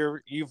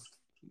you've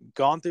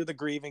gone through the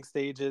grieving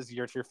stages.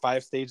 You're at your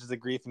 5 stages of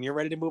grief, and you're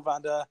ready to move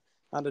on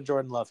to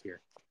Jordan Love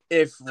here.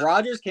 If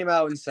Rodgers came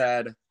out and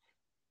said,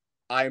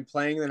 I'm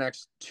playing the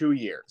next 2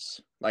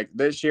 years, like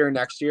this year,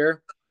 next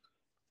year,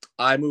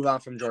 I move on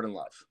from Jordan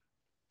Love.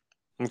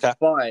 Okay.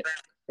 But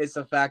it's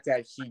the fact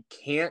that he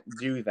can't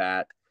do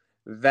that.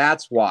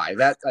 That's why.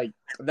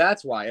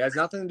 That's why. It has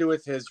nothing to do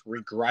with his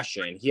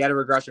regression. He had a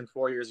regression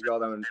 4 years ago,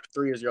 then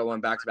 3 years ago, won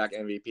back-to-back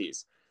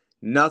MVPs.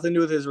 Nothing to do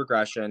with his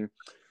regression.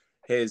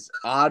 His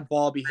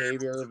oddball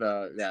behavior,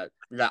 that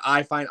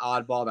I find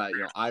oddball,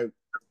 that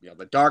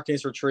the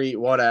darkness retreat,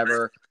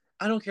 whatever.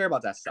 I don't care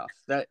about that stuff.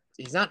 That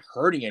he's not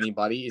hurting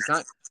anybody. He's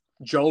not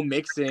Joe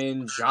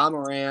Mixon, John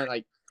Moran.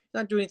 Like, he's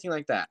not doing anything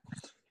like that.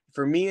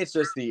 For me, it's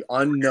just the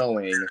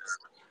unknowing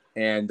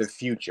and the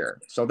future.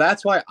 So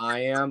that's why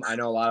I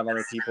know a lot of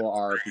other people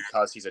are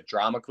because he's a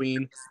drama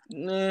queen.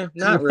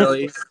 Not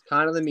really.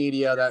 Kind of the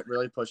media that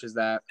really pushes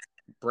that.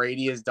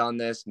 Brady has done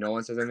this. No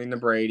one says anything to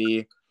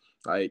Brady.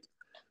 Like,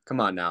 come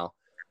on now.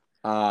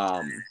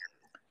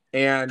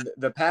 And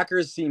the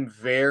Packers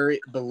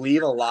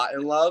believe a lot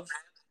in Love.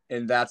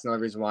 And that's another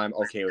reason why I'm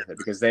okay with it,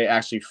 because they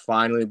actually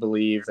finally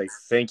believe, they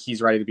think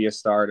he's ready to be a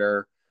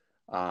starter.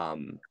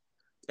 And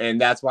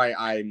that's why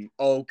I'm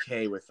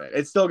okay with it.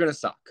 It's still going to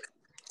suck.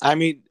 I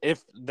mean,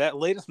 if that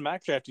latest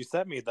mock draft you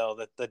sent me, though,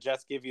 that the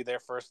Jets give you their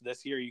first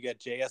this year, you get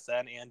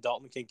JSN and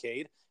Dalton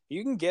Kincaid,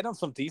 you can get them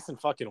some decent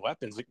fucking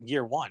weapons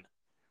year one.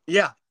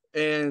 Yeah.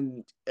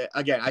 And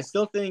again, I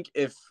still think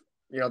if,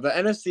 the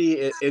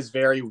NFC is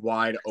very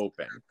wide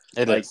open.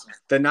 It is.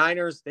 The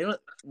Niners,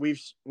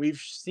 we've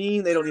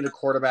seen they don't need a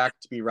quarterback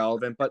to be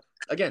relevant, but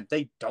again,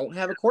 they don't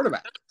have a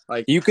quarterback.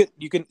 Like, you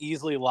can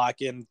easily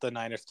lock in the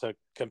Niners to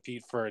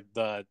compete for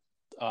the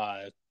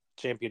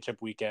championship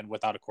weekend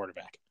without a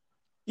quarterback.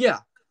 Yeah,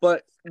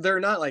 but they're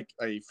not like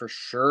for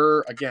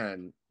sure.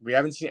 Again, we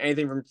haven't seen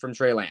anything from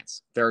Trey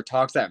Lance. There are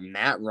talks that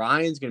Matt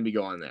Ryan's going to be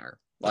going there.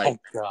 Like, oh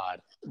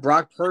God,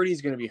 Brock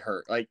Purdy's going to be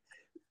hurt. Like,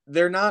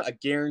 they're not a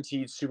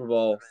guaranteed Super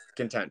Bowl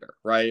contender,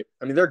 right?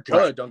 I mean, they're good.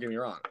 Right. Don't get me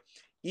wrong.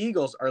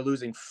 Eagles are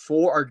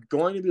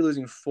going to be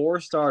losing 4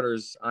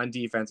 starters on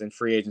defense in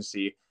free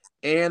agency,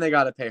 and they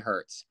got to pay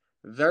Hurts.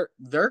 They're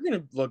going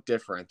to look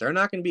different. They're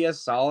not going to be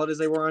as solid as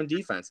they were on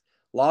defense.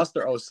 Lost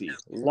their OC,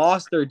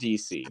 lost their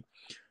DC.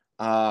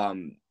 I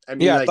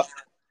mean,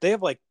 they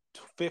have like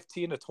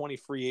 15 to 20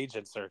 free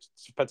agents or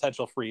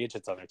potential free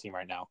agents on their team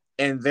right now,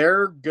 and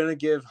they're going to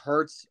give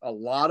Hurts a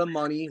lot of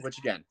money, which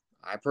again,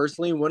 I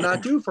personally would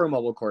not do for a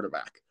mobile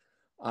quarterback.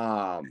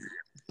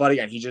 But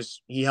again,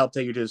 he helped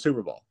take you to the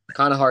Super Bowl.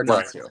 Kind of hard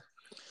not to.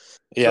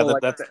 Yeah, so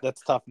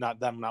that's tough. Not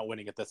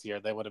winning it this year.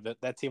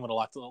 That team would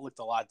have looked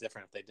a lot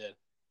different if they did.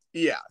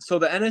 Yeah. So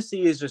the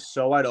NFC is just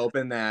so wide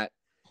open that,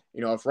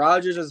 if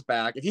Rodgers is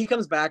back, if he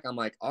comes back, I'm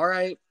like, all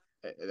right,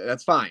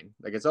 that's fine.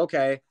 Like, it's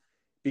okay,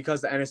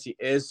 because the NFC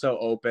is so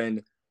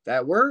open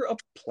that we're a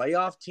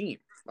playoff team.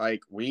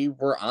 Like, we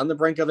were on the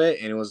brink of it,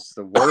 and it was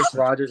the worst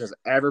Rodgers has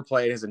ever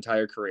played his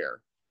entire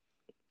career.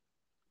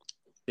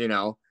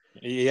 Yeah,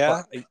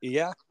 but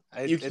yeah.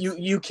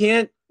 You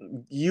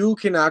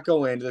cannot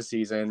go into the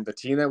season, the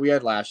team that we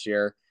had last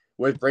year,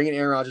 with bringing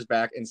Aaron Rodgers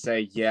back and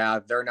say, yeah,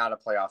 they're not a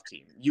playoff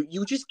team.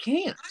 You just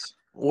can't.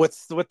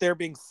 With there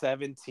being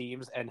 7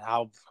 teams and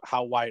how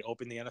wide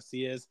open the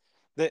NFC is,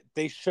 that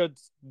they should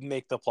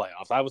make the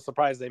playoffs. I was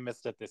surprised they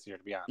missed it this year,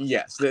 to be honest.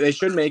 Yes, they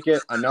should make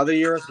it. Another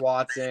year with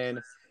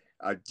Watson,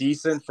 a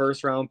decent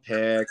first-round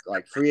pick,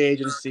 like free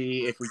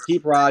agency. If we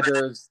keep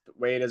Rodgers the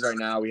way it is right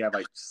now, we have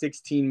like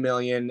 $16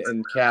 million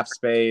in cap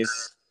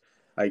space.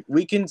 Like,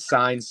 we can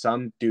sign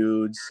some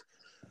dudes,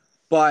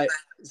 but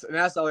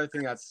that's the other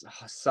thing that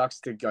sucks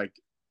to like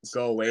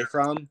go away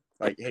from.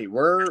 Like, hey,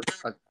 we're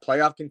a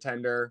playoff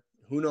contender.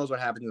 Who knows what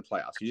happens in the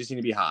playoffs? You just need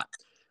to be hot.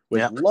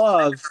 With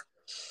Love,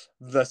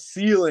 the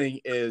ceiling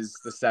is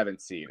the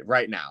 7th seed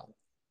right now.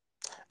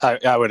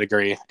 I would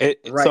agree.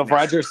 So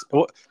Rodgers,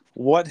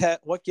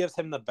 what gives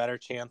him the better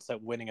chance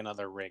at winning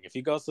another ring? If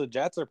he goes to the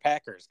Jets or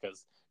Packers?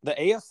 Because the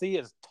AFC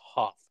is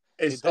tough.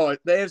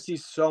 The AFC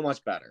is so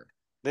much better.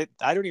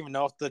 I don't even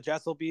know if the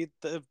Jets will be.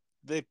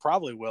 They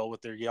probably will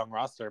with their young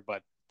roster,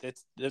 but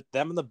it's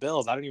them and the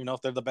Bills. I don't even know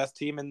if they're the best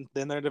team in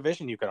their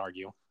division. You could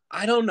argue.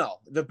 I don't know.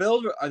 The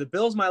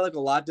Bills might look a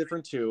lot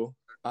different too.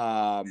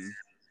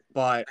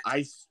 But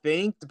I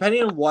think,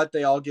 depending on what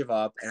they all give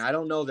up, and I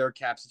don't know their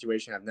cap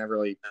situation. I've never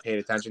really paid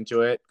attention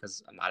to it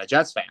because I'm not a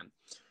Jets fan,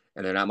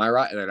 and they're not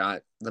they're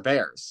not the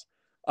Bears.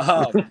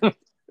 Well,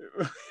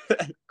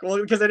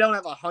 because they don't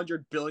have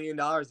 $100 billion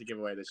to give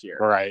away this year,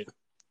 right?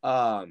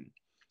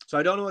 So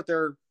I don't know what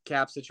their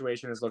cap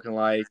situation is looking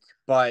like,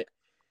 but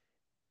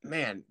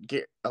man,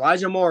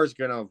 Elijah Moore is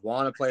going to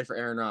want to play for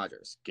Aaron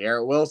Rodgers.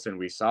 Garrett Wilson,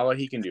 we saw what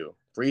he can do.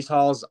 Breece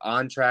Hall's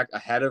on track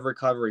ahead of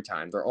recovery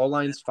time. Their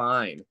O-line's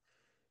fine.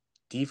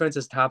 Defense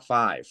is top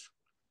 5.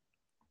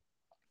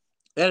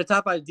 They had a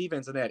top 5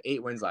 defense, and they had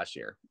 8 wins last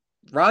year.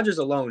 Rodgers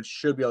alone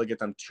should be able to get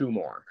them 2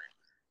 more.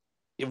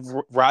 If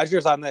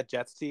Rodgers on that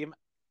Jets team,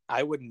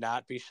 I would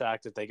not be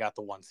shocked if they got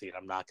the 1 seed.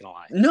 I'm not going to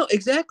lie. No,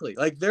 exactly.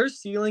 Like, their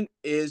ceiling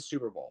is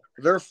Super Bowl.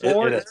 Their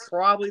floor is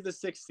probably the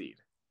 6th seed.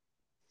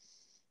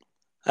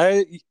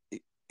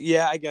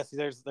 Yeah, I guess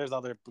there's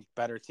other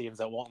better teams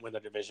that won't win the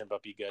division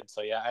but be good.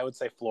 So yeah, I would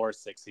say floor is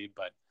 6 seed,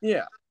 but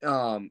yeah.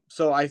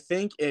 So I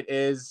think it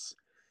is.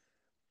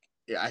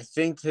 Yeah, I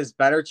think his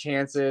better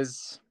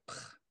chances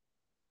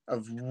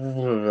of.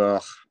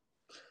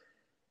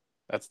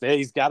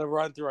 He's got to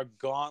run through a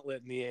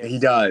gauntlet in the AFC. He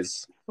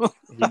does.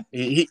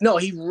 he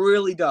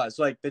really does.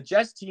 Like, the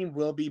Jets team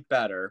will be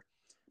better,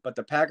 but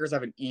the Packers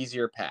have an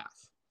easier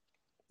path.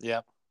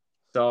 Yep.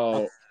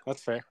 So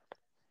that's fair.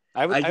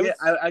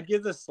 I'd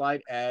give the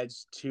slight edge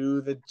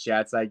to the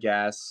Jets, I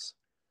guess,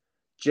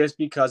 just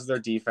because of their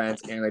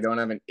defense, and they don't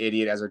have an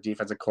idiot as their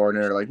defensive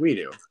coordinator like we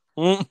do.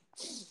 All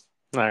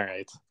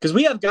right. Because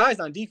we have guys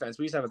on defense.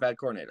 We just have a bad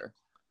coordinator.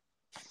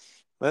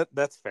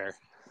 That's fair.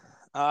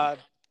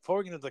 Before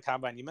we get into the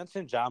combine, you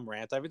mentioned John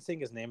Morant. I've been seeing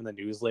his name in the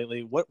news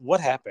lately. What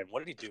happened?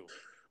 What did he do?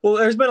 Well,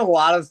 there's been a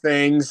lot of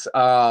things.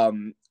 I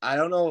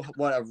don't know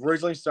what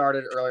originally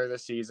started earlier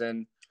this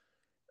season.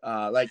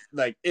 Like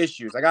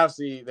issues. Like,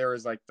 obviously there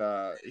was like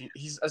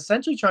he's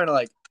essentially trying to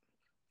like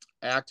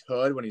act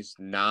hood when he's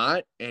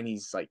not, and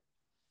he's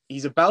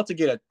about to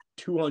get a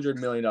 $200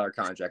 million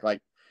contract.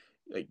 Like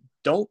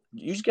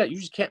you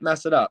just can't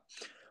mess it up.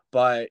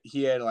 But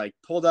he had like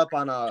pulled up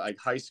on a like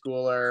high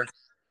schooler,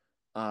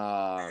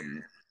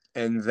 and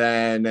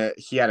then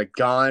he had a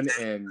gun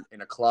in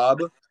a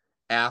club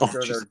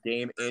after their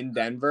game in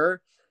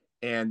Denver.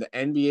 And the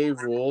NBA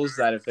rules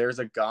that if there's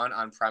a gun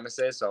on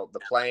premises, so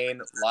the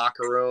plane,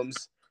 locker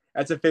rooms,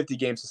 that's a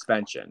 50-game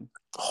suspension.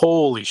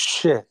 Holy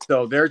shit.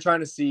 So they're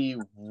trying to see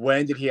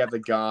when did he have the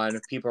gun.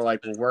 People are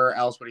like, well, where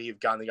else would he have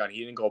gotten the gun?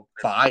 He didn't go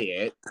buy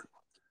it.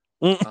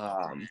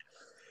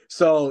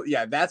 So,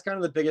 yeah, that's kind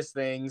of the biggest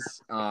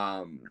things.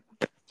 I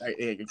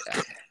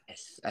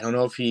don't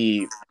know if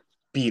he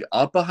beat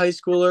up a high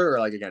schooler or,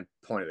 like, again,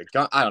 pointed a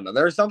gun. I don't know.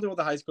 There's something with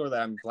a high schooler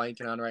that I'm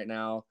blanking on right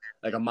now,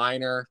 like a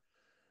minor.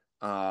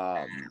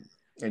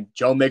 And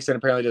Joe Mixon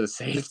apparently did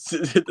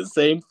the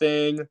same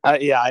thing.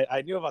 Yeah,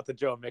 I knew about the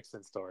Joe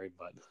Mixon story,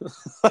 but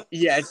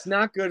yeah, it's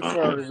not good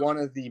for one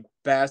of the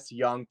best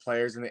young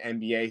players in the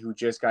NBA who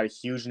just got a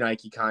huge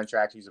Nike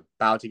contract, who's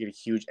about to get a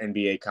huge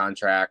NBA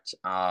contract,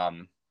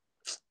 and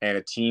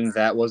a team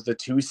that was the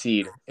 2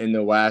 seed in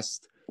the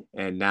West,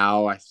 and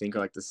now I think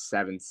like the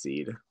 7th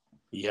seed.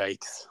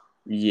 Yikes!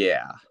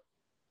 Yeah.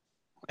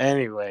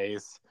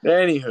 Anywho,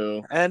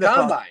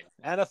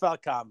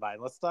 NFL Combine.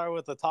 Let's start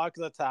with the talk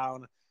of the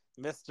town,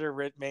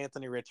 Mr.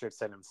 Anthony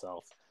Richardson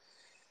himself.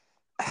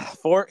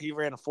 He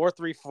ran a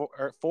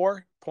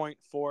 4.43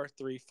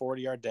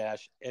 40-yard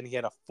dash, and he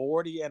had a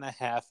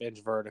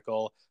 40.5-inch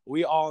vertical.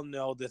 We all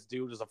know this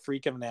dude is a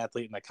freak of an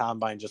athlete, and the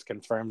Combine just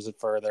confirms it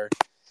further.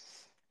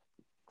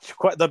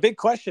 The big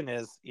question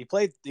is, he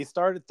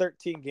started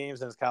 13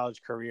 games in his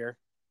college career.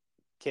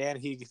 Can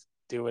he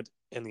do it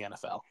in the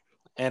NFL?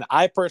 And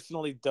I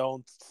personally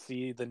don't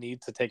see the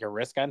need to take a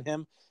risk on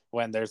him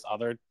when there's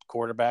other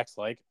quarterbacks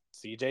like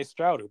CJ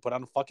Stroud who put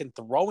on a fucking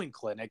throwing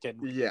clinic and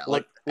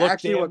what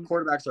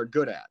quarterbacks are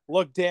good at.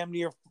 Look damn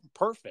near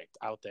perfect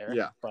out there.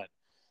 Yeah. But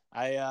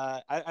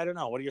I don't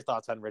know. What are your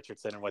thoughts on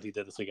Richardson and what he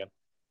did this weekend?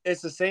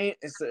 It's the same.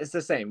 It's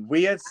the same.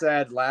 We had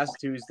said last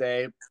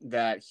Tuesday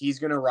that he's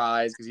going to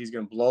rise because he's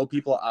going to blow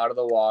people out of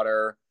the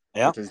water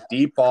with his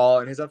deep ball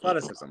and his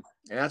athleticism.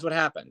 And that's what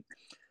happened.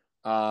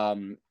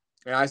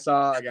 And I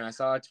saw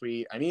a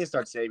tweet. I need to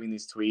start saving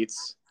these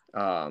tweets,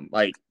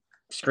 like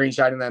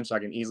screenshotting them so I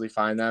can easily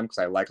find them because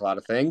I like a lot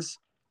of things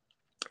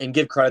and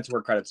give credit to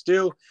where credit's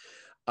due.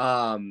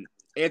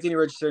 Anthony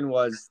Richardson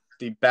was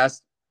the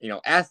best,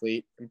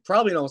 athlete in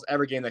probably in almost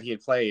every game that he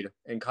had played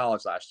in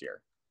college last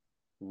year.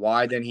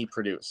 Why didn't he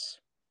produce?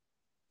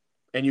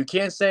 And you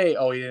can't say,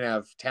 he didn't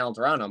have talent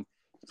around him.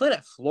 He played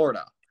at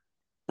Florida.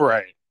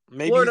 Right.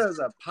 Florida is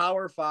a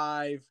Power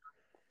 5.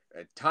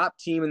 A top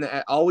team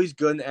always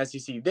good in the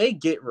SEC. They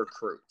get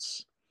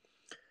recruits.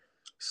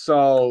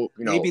 So,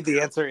 maybe the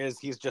answer is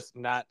he's just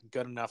not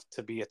good enough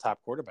to be a top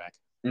quarterback.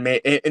 And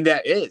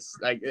that is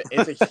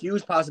it's a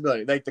huge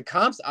possibility. Like the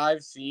comps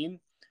I've seen,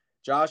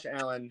 Josh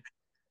Allen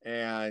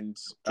and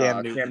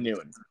Cam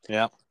Newton.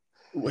 Yeah.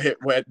 With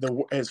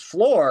his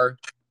floor,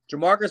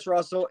 Jamarcus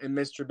Russell and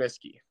Mitch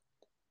Trubisky.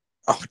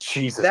 Oh,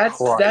 Jesus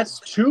Christ. That's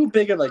too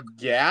big of a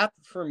gap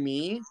for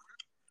me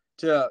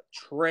to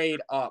trade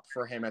up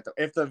for him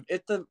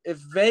if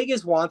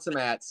Vegas wants him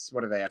at,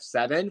 what do they have,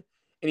 7,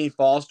 and he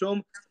falls to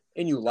him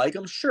and you like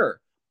him,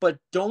 sure, but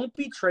don't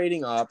be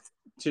trading up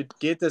to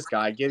get this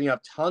guy, giving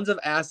up tons of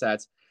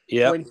assets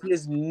when he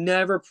has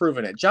never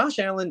proven it. Josh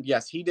Allen,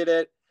 yes, he did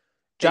it.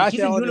 Josh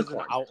Allen is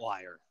an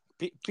outlier.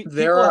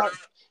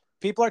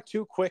 people are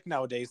too quick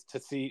nowadays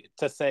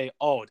to say,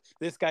 oh,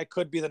 this guy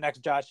could be the next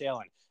Josh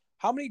Allen.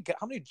 How many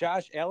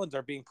Josh Allens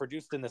are being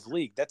produced in this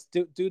league? That's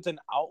dude's an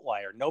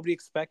outlier. Nobody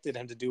expected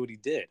him to do what he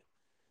did.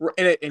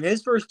 In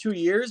his first 2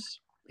 years,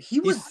 he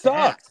sucked.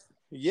 Bad.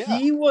 Yeah,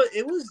 he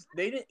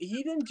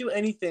didn't do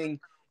anything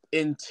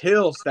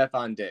until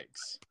Stefon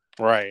Diggs.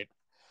 Right.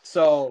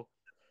 So,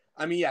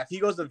 I mean, yeah, if he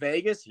goes to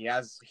Vegas, he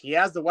has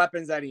the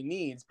weapons that he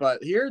needs.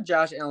 But here,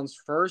 Josh Allen's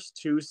first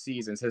 2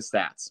 seasons, his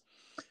stats,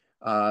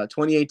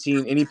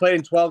 2018, and he played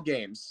in 12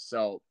 games.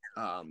 So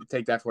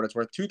take that for what it's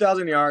worth.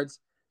 2,000 yards,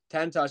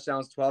 10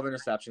 touchdowns, 12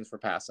 interceptions for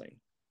passing.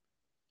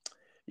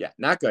 Yeah,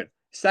 not good.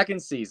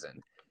 Second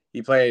season,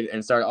 he played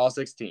and started all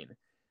 16.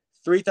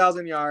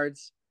 3,000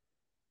 yards,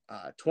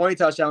 20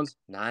 touchdowns,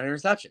 9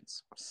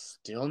 interceptions.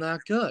 Still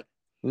not good.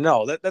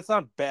 No, that's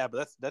not bad,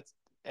 but that's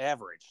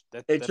average.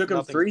 It took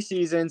him 3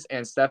 seasons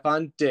and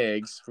Stefon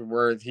Diggs,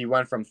 where he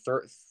went from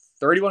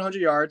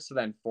 3,100 yards to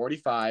then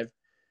 45,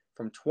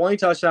 from 20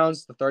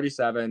 touchdowns to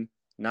 37,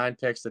 9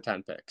 picks to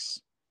 10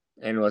 picks,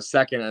 and was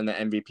second in the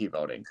MVP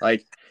voting.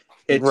 Like,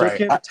 it took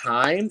him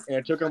time, and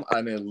it took him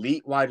an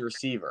elite wide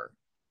receiver.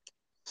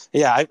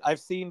 Yeah, I've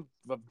seen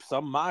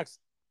some mocks.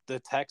 The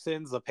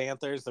Texans, the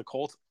Panthers, the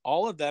Colts,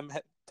 all of them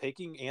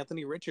taking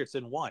Anthony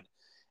Richardson one.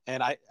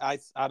 And I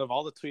out of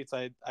all the tweets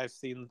I've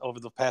seen over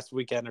the past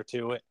weekend or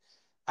two,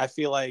 I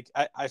feel like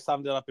I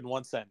summed it up in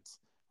one sentence.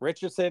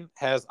 Richardson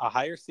has a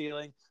higher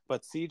ceiling,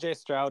 but C.J.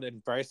 Stroud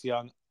and Bryce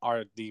Young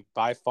are the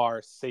by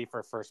far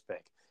safer first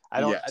pick.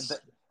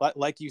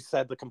 Like you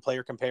said, the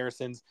player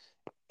comparisons.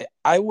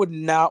 I would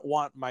not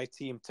want my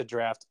team to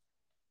draft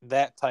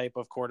that type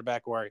of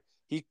quarterback where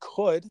he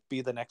could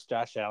be the next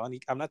Josh Allen.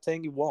 I'm not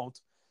saying he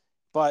won't,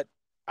 but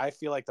I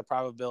feel like the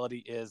probability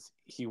is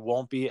he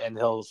won't be, and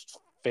he'll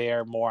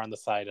fare more on the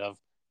side of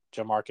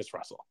Jamarcus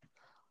Russell.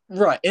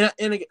 Right.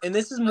 And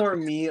this is more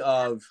me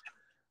of,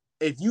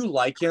 if you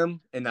like him,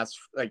 and that's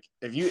like,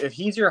 if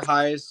he's your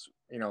highest,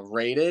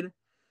 rated,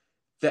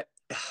 that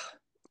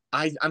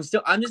I'm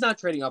just not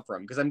trading up for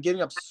him, because I'm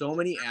giving up so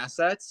many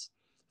assets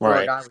for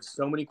a guy with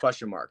so many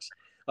question marks.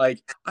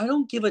 Like, I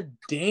don't give a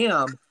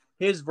damn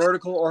his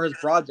vertical or his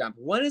broad jump.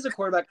 When has a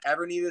quarterback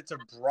ever needed to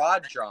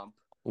broad jump?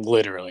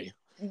 Literally.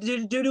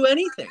 Do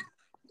anything.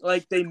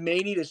 Like, they may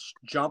need to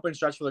jump and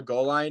stretch for the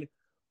goal line,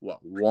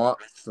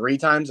 3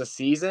 times a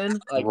season?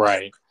 Like,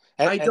 right.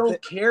 I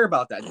don't care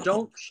about that.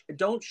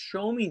 Don't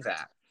show me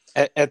that.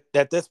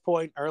 At this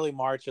point, early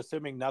March,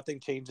 assuming nothing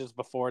changes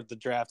before the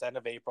draft, end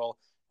of April,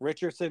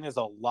 Richardson is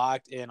a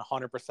locked in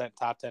 100%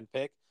 top 10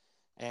 pick.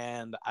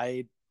 And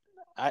I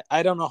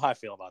don't know how I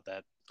feel about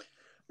that.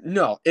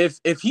 No,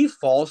 if he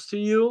falls to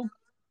you,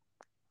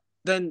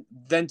 then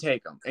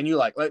take him. And you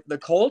like the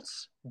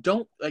Colts,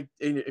 don't like,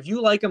 if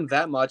you like him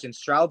that much and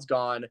Stroud's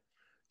gone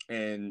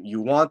and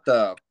you want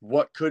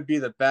what could be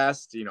the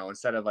best,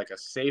 instead of like a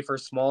safer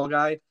small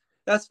guy,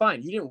 that's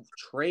fine. You didn't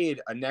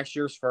trade a next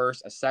year's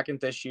first, a second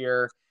this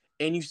year,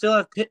 and you still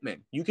have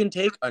Pittman. You can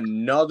take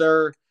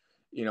another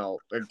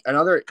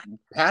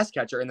pass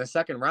catcher in the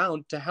second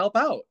round to help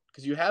out,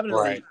 because you have an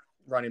elite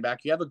running back.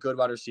 You have a good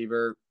wide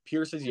receiver.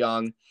 Pierce is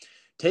young.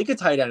 Take a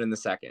tight end in the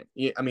second.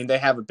 I mean, they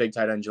have a big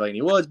tight end,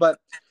 Jelani Woods, but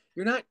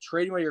you're not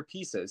trading away your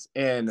pieces.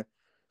 And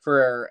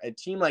for a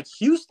team like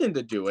Houston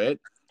to do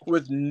it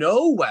with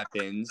no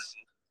weapons,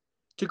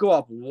 to go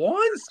up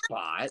one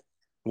spot,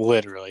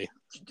 literally,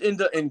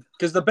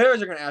 because the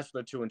Bears are going to ask for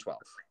the 2 and 12.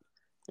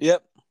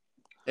 Yep,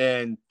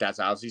 and that's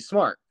obviously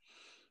smart.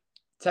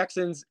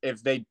 Texans,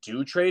 if they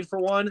do trade for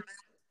one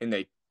and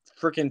they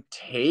freaking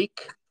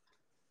take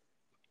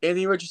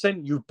Anthony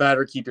Richardson, you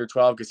better keep your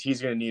 12, because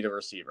he's going to need a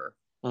receiver.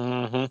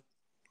 Mm-hmm.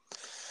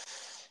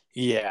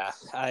 Yeah,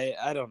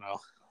 I don't know.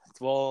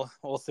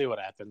 We'll see what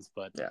happens,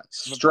 but yeah,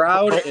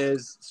 Stroud's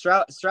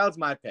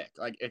my pick.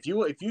 Like, if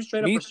you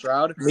straight up for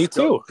Stroud, me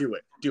too. Do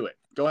it.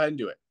 Go ahead and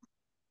do it.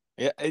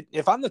 Yeah,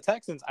 if I'm the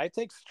Texans, I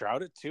take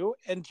Stroud at 2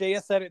 and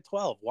JSN at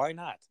 12. Why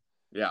not?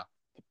 Yeah,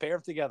 pair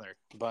them together.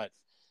 But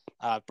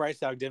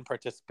Bryce Young didn't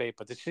participate.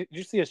 But did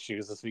you see his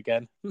shoes this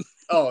weekend?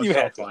 Oh,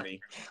 it's so funny.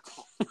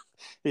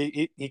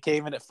 He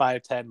came in at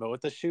 5'10", but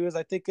with the shoes,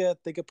 I think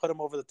they could put him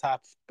over the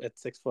top at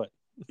 6 foot.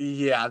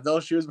 Yeah,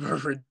 those shoes were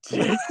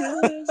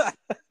ridiculous.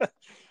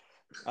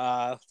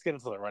 Let's get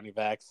into the running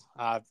backs.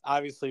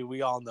 Obviously,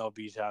 we all know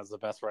Bijan's the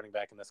best running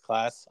back in this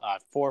class.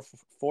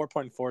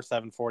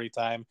 4.47 40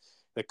 time.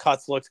 The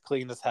cuts looked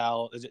clean as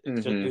hell.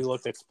 He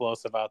looked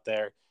explosive out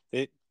there.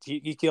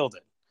 He killed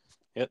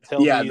it.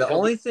 The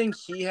only thing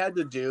he had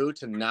to do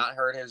to not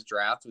hurt his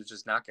draft was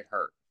just not get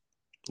hurt.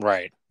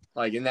 Right.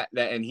 Like, in that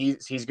and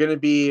he's going to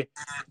be,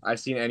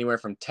 I've seen anywhere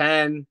from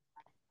 10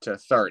 to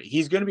 30.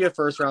 He's going to be a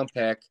first round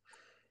pick.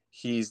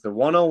 He's the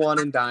 101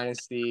 in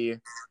Dynasty.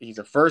 He's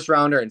a first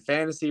rounder in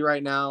fantasy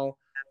right now.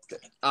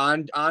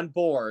 On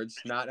boards,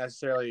 not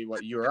necessarily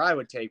what you or I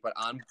would take, but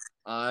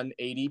on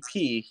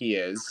ADP he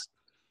is,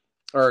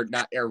 or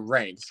not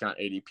ranks, not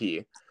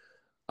ADP.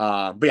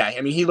 But yeah,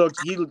 I mean, he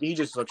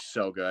just looks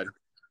so good.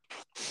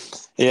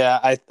 Yeah,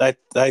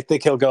 I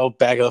think he'll go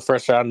back in the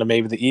first round to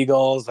maybe the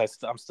Eagles.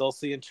 I'm still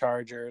seeing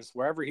Chargers.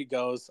 Wherever he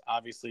goes,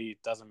 obviously,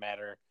 it doesn't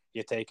matter.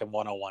 You take him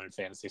 101 in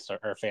fantasy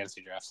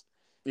drafts.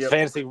 Yep.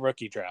 Fantasy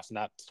rookie drafts,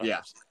 not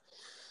starters.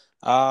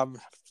 Yeah.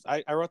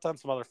 I wrote down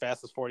some other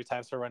fastest 40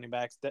 times for running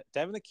backs.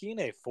 Devin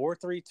Akine,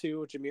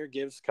 4.32. Jameer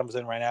Gibbs comes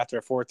in right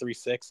after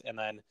 4.36. And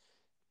then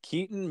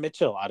Keaton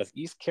Mitchell out of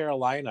East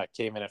Carolina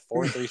came in at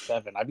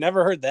 4.37. I've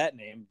never heard that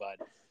name, but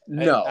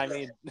no. I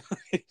mean,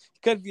 it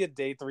could be a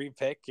day 3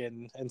 pick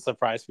and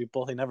surprise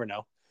people. You never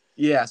know.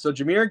 Yeah, so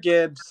Jameer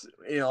Gibbs,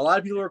 a lot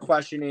of people are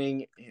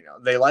questioning,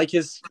 they like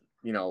his,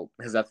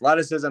 his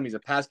athleticism. He's a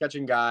pass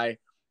catching guy,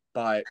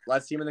 but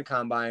let's see him in the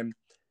combine.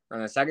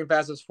 On the second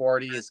fastest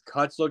 40, his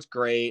cuts looks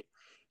great.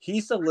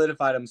 He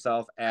solidified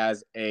himself in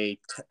a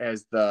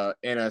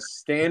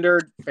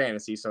standard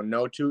fantasy, so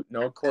no two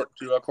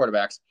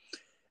quarterbacks,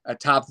 a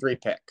top 3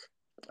 pick.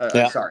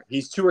 I'm sorry,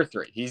 he's 2 or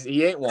 3.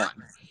 He ain't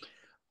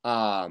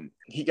 1.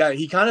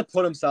 He kind of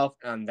put himself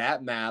on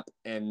that map,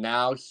 and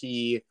now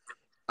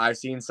I've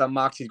seen some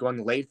mocks he's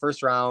going late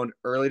first round,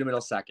 early to middle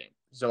second.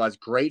 So that's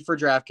great for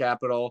draft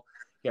capital.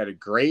 He had a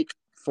great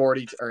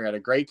 40, or he had a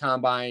great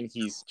combine.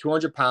 He's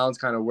 200 pounds,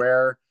 kind of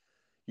where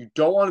you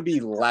don't want to be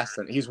less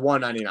than. He's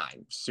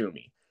 199. Sue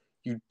me.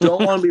 You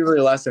don't want to be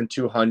really less than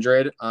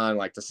 200 on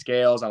like the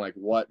scales on like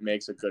what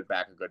makes a good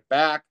back.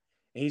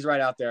 And he's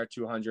right out there at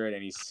 200,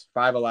 and he's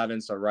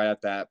 5'11", so right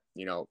at that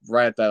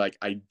like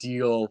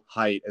ideal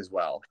height as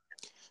well.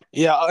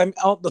 Yeah,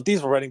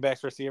 these running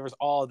backs, receivers,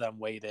 all of them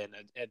weighed in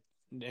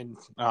and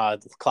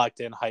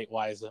clocked in height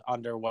wise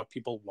under what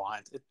people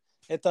want.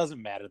 It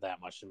doesn't matter that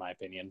much in my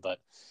opinion, but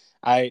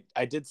I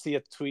did see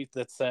a tweet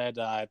that said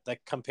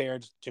that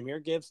compared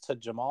Jameer Gibbs to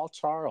Jamal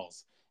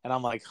Charles, and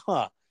I'm like,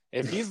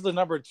 if he's the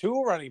number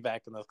 2 running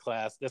back in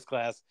this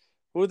class,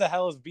 who the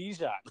hell is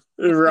Bijan?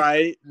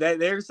 Right,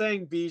 they're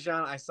saying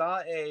Bijan. I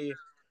saw a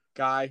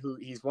guy who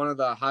he's one of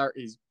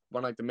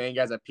the main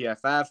guys at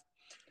PFF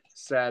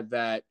said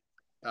that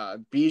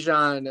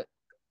Bijan,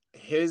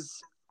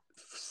 his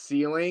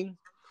ceiling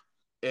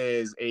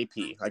is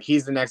AP. Like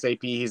he's the next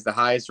AP. He's the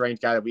highest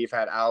ranked guy that we've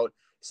had out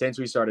since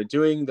we started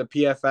doing the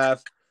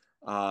PFF.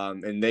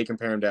 And they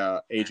compare him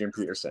to Adrian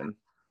Peterson.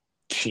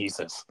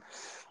 Jesus.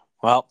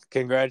 Well,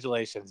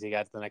 congratulations. You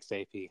got the next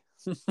AP.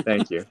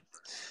 Thank you.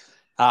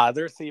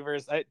 The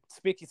receivers,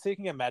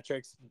 speaking of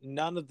metrics,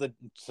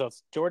 so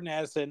it's Jordan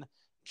Addison,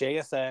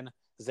 JSN,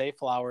 Zay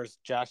Flowers,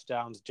 Josh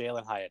Downs,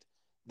 Jalen Hyatt.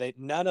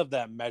 None of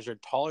them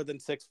measured taller than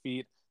 6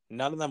 feet.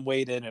 None of them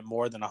weighed in at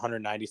more than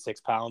 196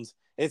 pounds.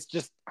 It's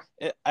just,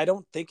 I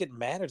don't think it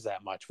matters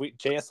that much.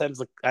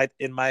 JSN's,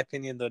 in my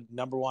opinion, the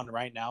number 1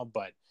 right now,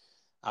 but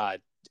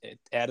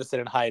Addison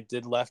and Hyatt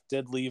did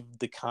leave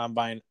the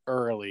combine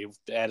early.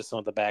 Addison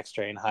with the back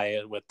strain,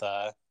 Hyatt with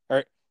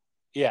Hyatt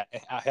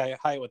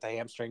with the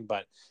hamstring.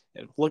 But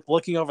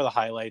looking over the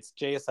highlights,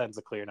 JSN's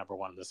a clear number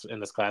 1 in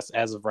this class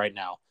as of right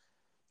now.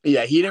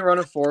 Yeah, he didn't run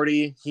a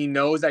 40. He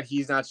knows that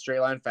he's not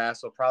straight line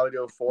fast, so probably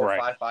do a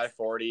 4.55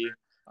 40,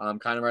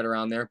 kind of right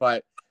around there.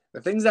 But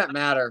the things that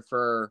matter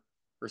for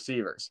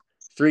receivers,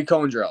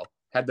 3-cone drill,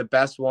 had the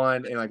best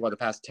one in the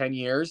past 10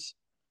 years.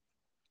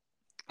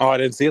 Oh, I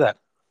didn't see that.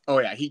 Oh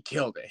yeah, he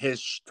killed it.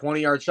 His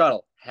 20-yard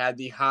shuttle had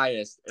the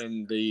highest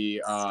in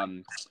the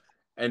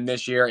in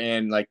this year,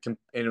 and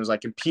it was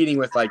competing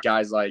with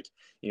guys like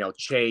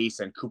Chase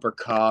and Cooper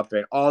Kupp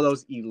and all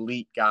those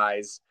elite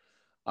guys.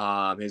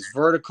 His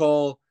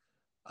vertical,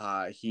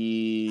 did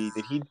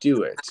he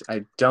do it?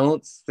 I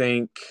don't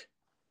think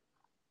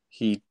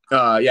he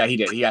he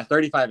did. He got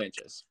 35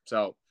 inches.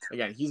 So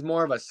again, he's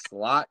more of a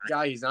slot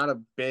guy. He's not a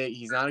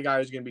guy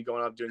who's going to be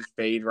going up doing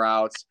fade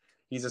routes.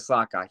 He's a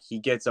slot guy. He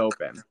gets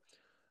open.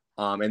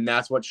 And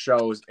that's what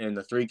shows in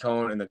the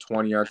 3-cone and the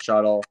 20-yard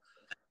shuttle.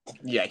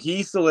 Yeah,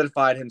 he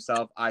solidified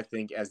himself, I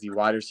think, as the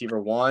wide receiver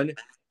 1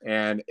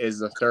 and is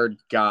the 3rd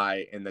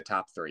guy in the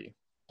top 3.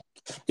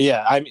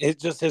 Yeah,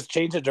 it's just his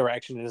change of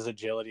direction and his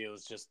agility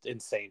was just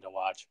insane to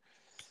watch.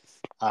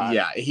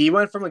 He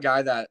went from a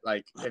guy that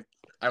if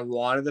I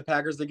wanted the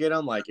Packers to get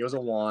him, it was a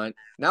want.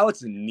 Now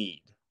it's a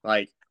need.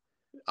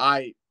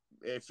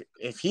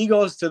 If he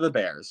goes to the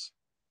Bears,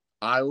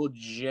 I will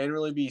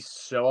generally be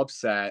so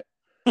upset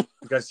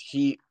because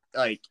he's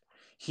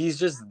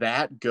just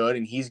that good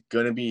and he's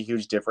gonna be a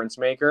huge difference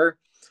maker.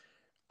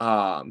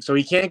 So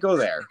he can't go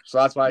there. So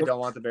that's why I don't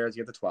want the Bears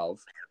to get the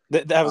 12.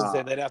 That was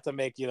it. They'd have to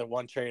make either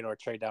one trade or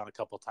trade down a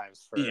couple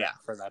times for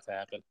that to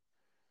happen.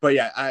 But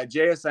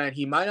JSN,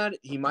 he might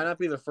not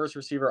be the first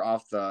receiver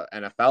off the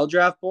NFL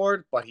draft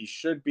board, but he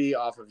should be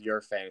off of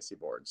your fantasy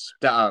boards,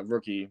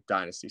 rookie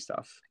dynasty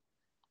stuff.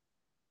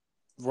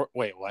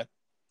 Wait, what?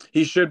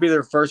 He should be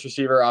the first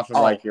receiver off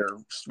of your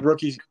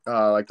rookie,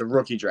 the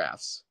rookie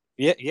drafts.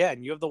 Yeah,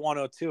 and you have the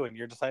 102, and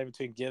you're deciding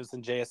between Gibbs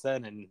and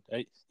JSN,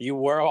 and you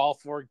were all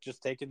for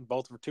just taking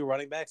both 2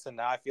 running backs, and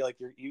now I feel like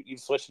you've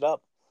switched it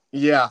up.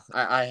 Yeah,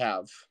 I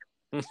have.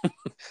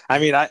 I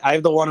mean, I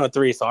have the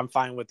 103, so I'm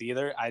fine with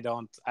either. I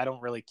don't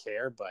really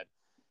care, but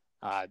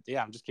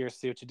I'm just curious to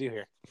see what you do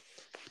here.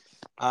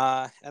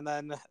 And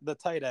then the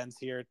tight ends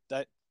here,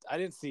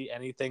 didn't see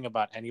anything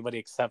about anybody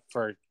except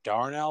for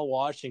Darnell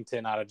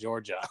Washington out of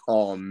Georgia.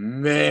 Oh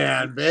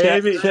man,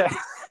 baby.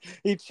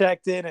 He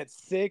checked in at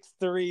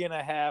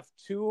 6'3.5",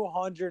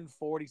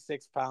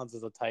 246 pounds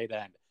as a tight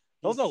end.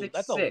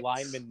 That's a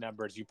lineman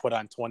numbers you put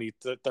on 20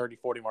 to 30,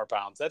 40 more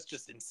pounds. That's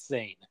just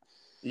insane.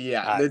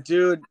 Yeah, the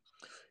dude,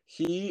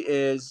 he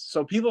is.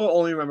 So people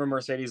only remember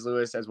Mercedes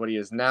Lewis as what he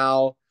is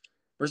now.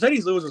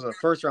 Mercedes Lewis was a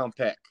first-round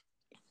pick.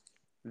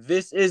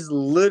 This is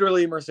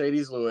literally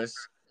Mercedes Lewis,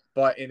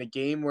 but in a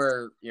game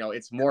where,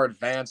 it's more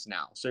advanced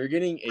now. So you're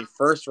getting a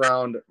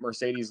first-round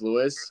Mercedes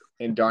Lewis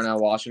in Darnell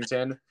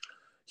Washington.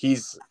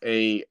 He's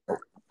a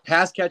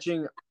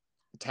pass-catching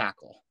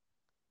tackle.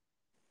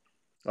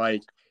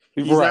 Like,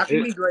 he's not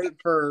going to be great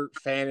for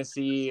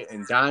fantasy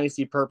and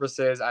dynasty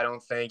purposes, I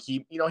don't think.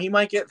 He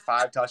might get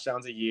 5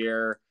 touchdowns a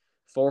year,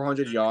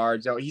 400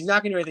 yards. So he's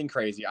not going to do anything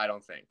crazy, I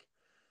don't think.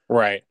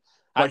 Right.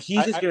 But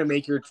he's just going to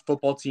make your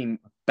football team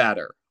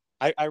better.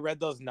 I read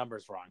those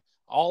numbers wrong.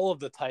 All of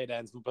the tight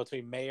ends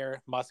between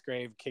Mayer,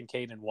 Musgrave,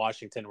 Kincaid, and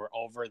Washington were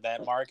over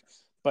that mark.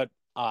 But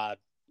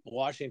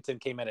Washington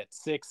came in at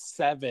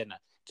 6'7",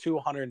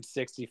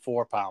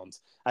 264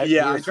 pounds.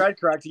 I tried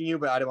correcting you,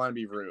 but I didn't want to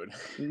be rude.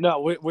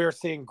 No, we were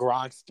seeing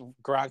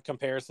Gronk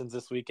comparisons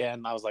this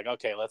weekend. I was like,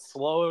 okay, let's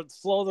slow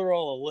the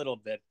roll a little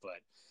bit,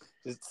 but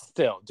it's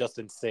still just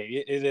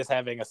insane. It is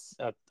having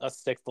a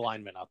sixth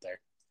lineman out there.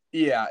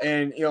 Yeah,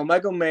 and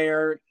Michael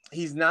Mayer,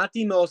 he's not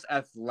the most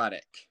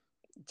athletic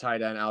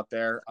tight end out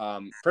there.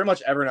 Pretty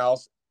much everyone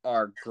else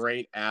are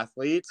great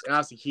athletes, and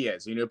obviously he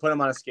is. Put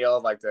him on a scale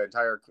of like the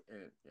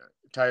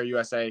entire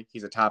USA,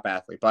 he's a top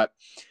athlete, but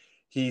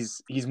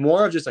he's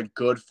more of just a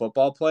good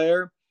football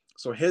player.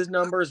 So his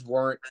numbers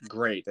weren't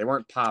great; they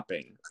weren't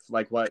popping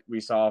like what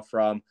we saw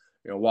from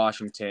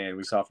Washington.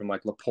 We saw from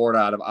like Laporta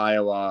out of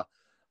Iowa.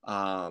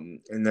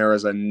 And there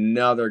was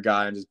another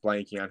guy, I'm just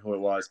blanking on who it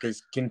was,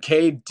 because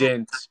Kincaid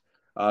didn't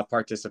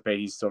participate.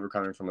 He's still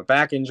recovering from a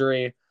back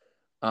injury.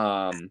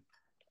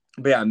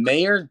 But yeah,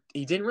 Mayer,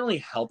 he didn't really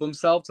help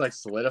himself to like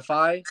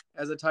solidify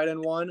as a tight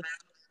end one.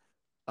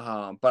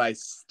 But I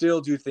still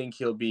do think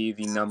he'll be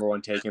the number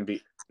one tight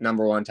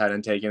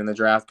end taken in the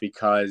draft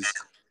because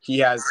he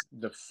has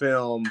the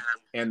film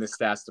and the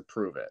stats to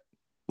prove it.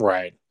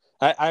 Right.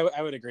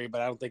 I would agree,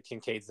 but I don't think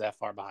Kincaid's that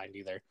far behind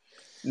either.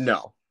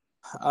 No.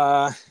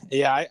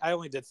 Yeah, I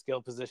only did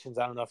skill positions.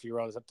 I don't know if you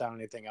wrote down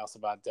anything else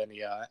about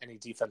any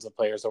defensive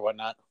players or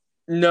whatnot.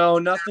 No,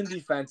 nothing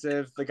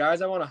defensive. The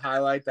guys I want to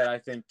highlight that I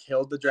think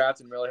killed the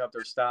draft and really helped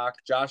their stock,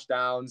 Josh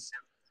Downs.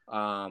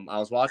 I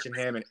was watching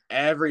him, and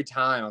every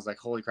time I was like,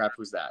 holy crap,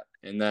 who's that?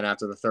 And then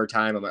after the third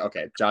time, I'm like,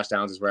 okay, Josh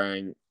Downs is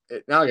wearing,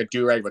 not like a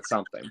do-rag, but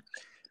something.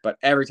 But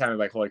every time I'm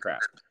like, holy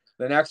crap.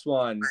 The next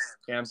one,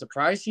 and I'm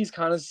surprised he's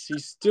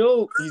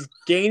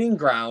gaining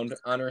ground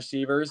on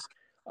receivers.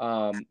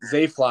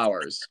 Zay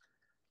Flowers.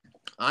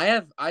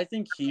 I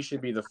think he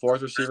should be the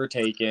 4th receiver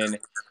taken.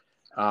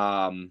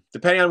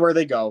 Depending on where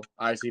they go,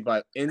 obviously,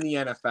 but in the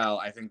NFL,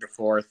 I think the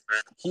 4th.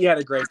 He had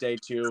a great day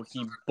too.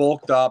 He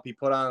bulked up. He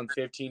put on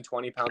 15,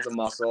 20 pounds of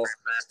muscle,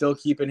 still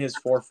keeping his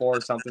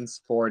 4.4 something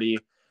 40.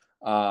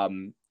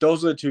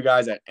 Those are the 2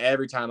 guys that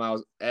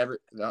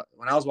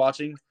when I was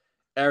watching,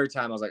 every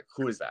time I was like,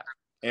 who is that?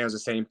 And it was the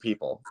same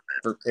people.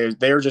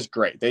 They were just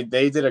great. They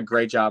did a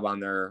great job on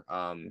their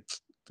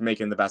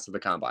making the best of the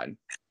combine.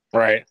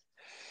 Right.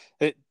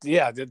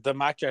 The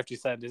mock draft you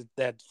said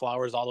that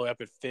Flowers all the way up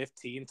at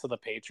 15 to the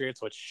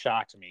Patriots, which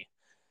shocked me.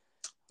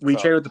 We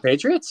traded with the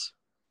Patriots?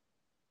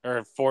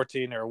 Or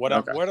 14 or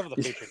whatever, whatever the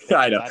Patriots.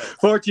 I know.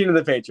 14 to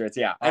the Patriots,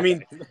 yeah. Okay. I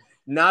mean,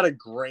 not a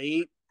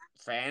great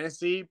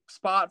fantasy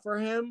spot for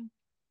him,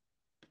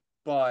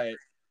 but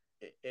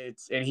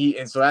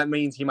so that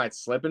means he might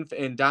slip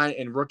in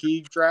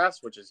rookie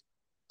drafts, which is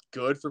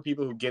good for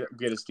people who get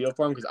a steal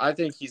for him because I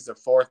think he's the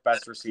 4th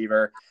best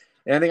receiver,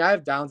 and I think I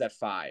have Downs at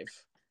 5.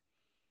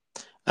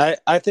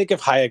 I think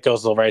if Hyatt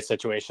goes to the right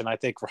situation, I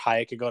think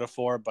Hyatt could go to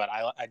 4, but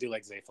I do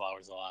like Zay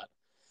Flowers a lot.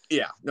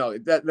 Yeah, no,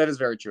 that is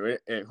very true.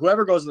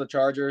 Whoever goes to the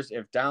Chargers,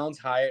 if Downs,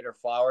 Hyatt, or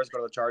Flowers go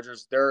to the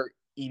Chargers, they're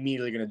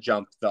immediately going to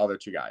jump the other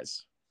 2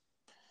 guys.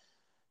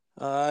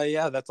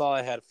 Yeah, that's all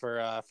I had for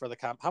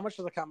the How much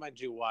of the combine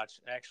did you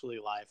watch actually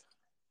live?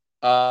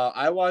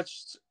 I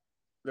watched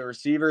the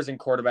receivers and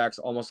quarterbacks,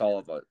 almost all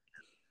of it.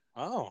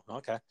 Oh,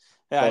 okay.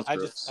 Yeah,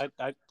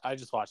 I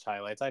just watched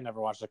highlights. I never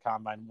watched the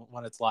combine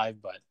when it's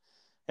live, but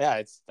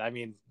yeah,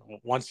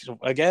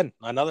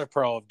 another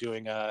pro of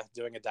doing a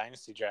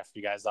dynasty draft. If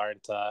you guys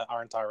aren't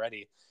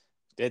already,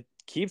 it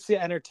keeps you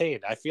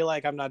entertained. I feel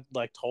like I'm not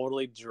like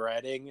totally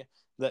dreading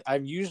that.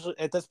 I'm usually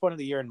at this point of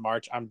the year in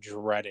March, I'm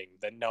dreading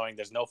that knowing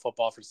there's no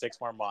football for 6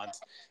 more months.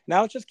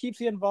 Now it just keeps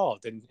you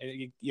involved and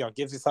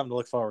gives you something to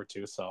look forward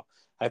to. So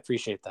I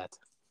appreciate that.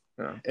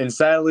 And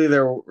sadly,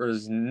 there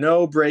was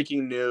no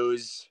breaking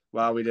news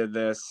while we did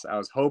this. I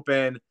was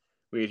hoping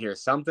we'd hear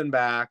something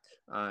back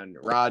on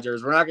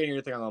Rodgers. We're not going to hear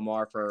anything on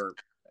Lamar for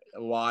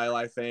a while,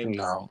 I think.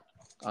 No.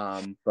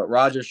 But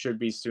Rodgers should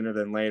be sooner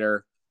than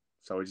later.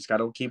 So we just got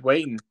to keep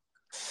waiting.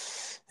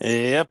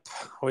 Yep,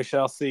 we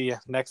shall see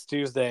next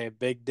Tuesday.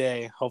 Big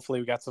day. Hopefully,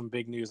 we got some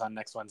big news on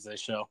next Wednesday's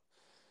show.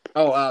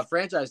 Oh,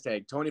 franchise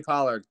tag. Tony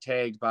Pollard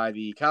tagged by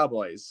the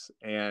Cowboys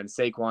and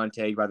Saquon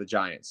tagged by the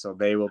Giants. So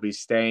they will be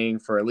staying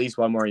for at least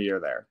one more year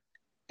there.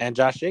 And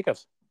Josh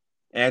Jacobs.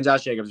 And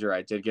Josh Jacobs, you're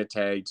right, did get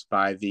tagged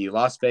by the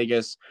Las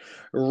Vegas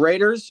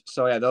Raiders.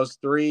 So, yeah, those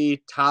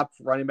 3 top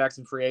running backs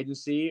in free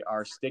agency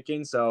are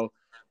sticking. So,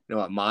 you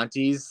know what?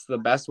 Monty's the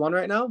best one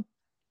right now.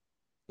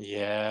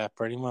 Yeah,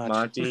 pretty much.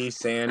 Monty,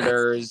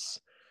 Sanders,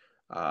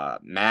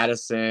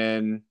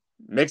 Madison.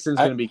 Mixon's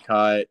going to be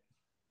cut.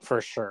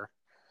 For sure.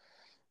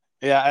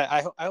 Yeah,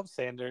 I hope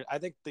Sanders. I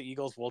think the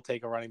Eagles will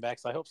take a running back,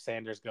 so I hope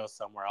Sanders goes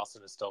somewhere else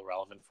and is still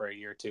relevant for a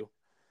year or two.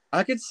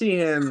 I could see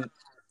him.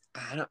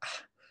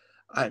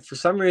 For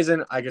some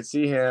reason, I could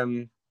see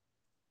him.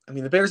 I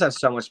mean, the Bears have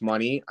so much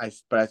money,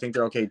 but I think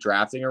they're okay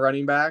drafting a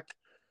running back.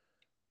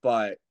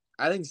 But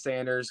I think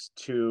Sanders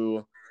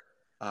to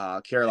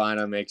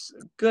Carolina makes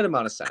a good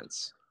amount of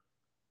sense.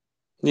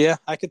 Yeah,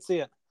 I could see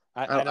it.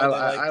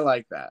 I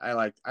like that. I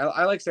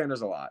like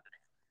Sanders a lot.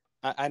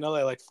 I know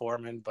they like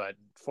Foreman, but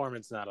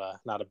Foreman's not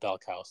a bell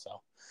cow.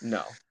 So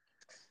no.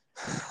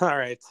 All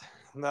right,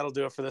 that'll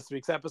do it for this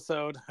week's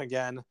episode.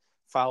 Again,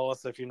 follow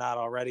us if you're not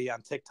already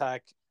on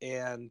TikTok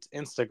and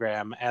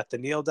Instagram at the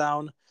Kneel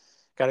Down.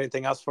 Got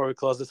anything else before we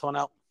close this one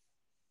out?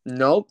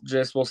 Nope.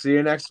 Just we'll see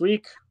you next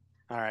week.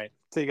 All right.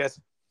 See you guys.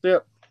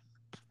 Yep.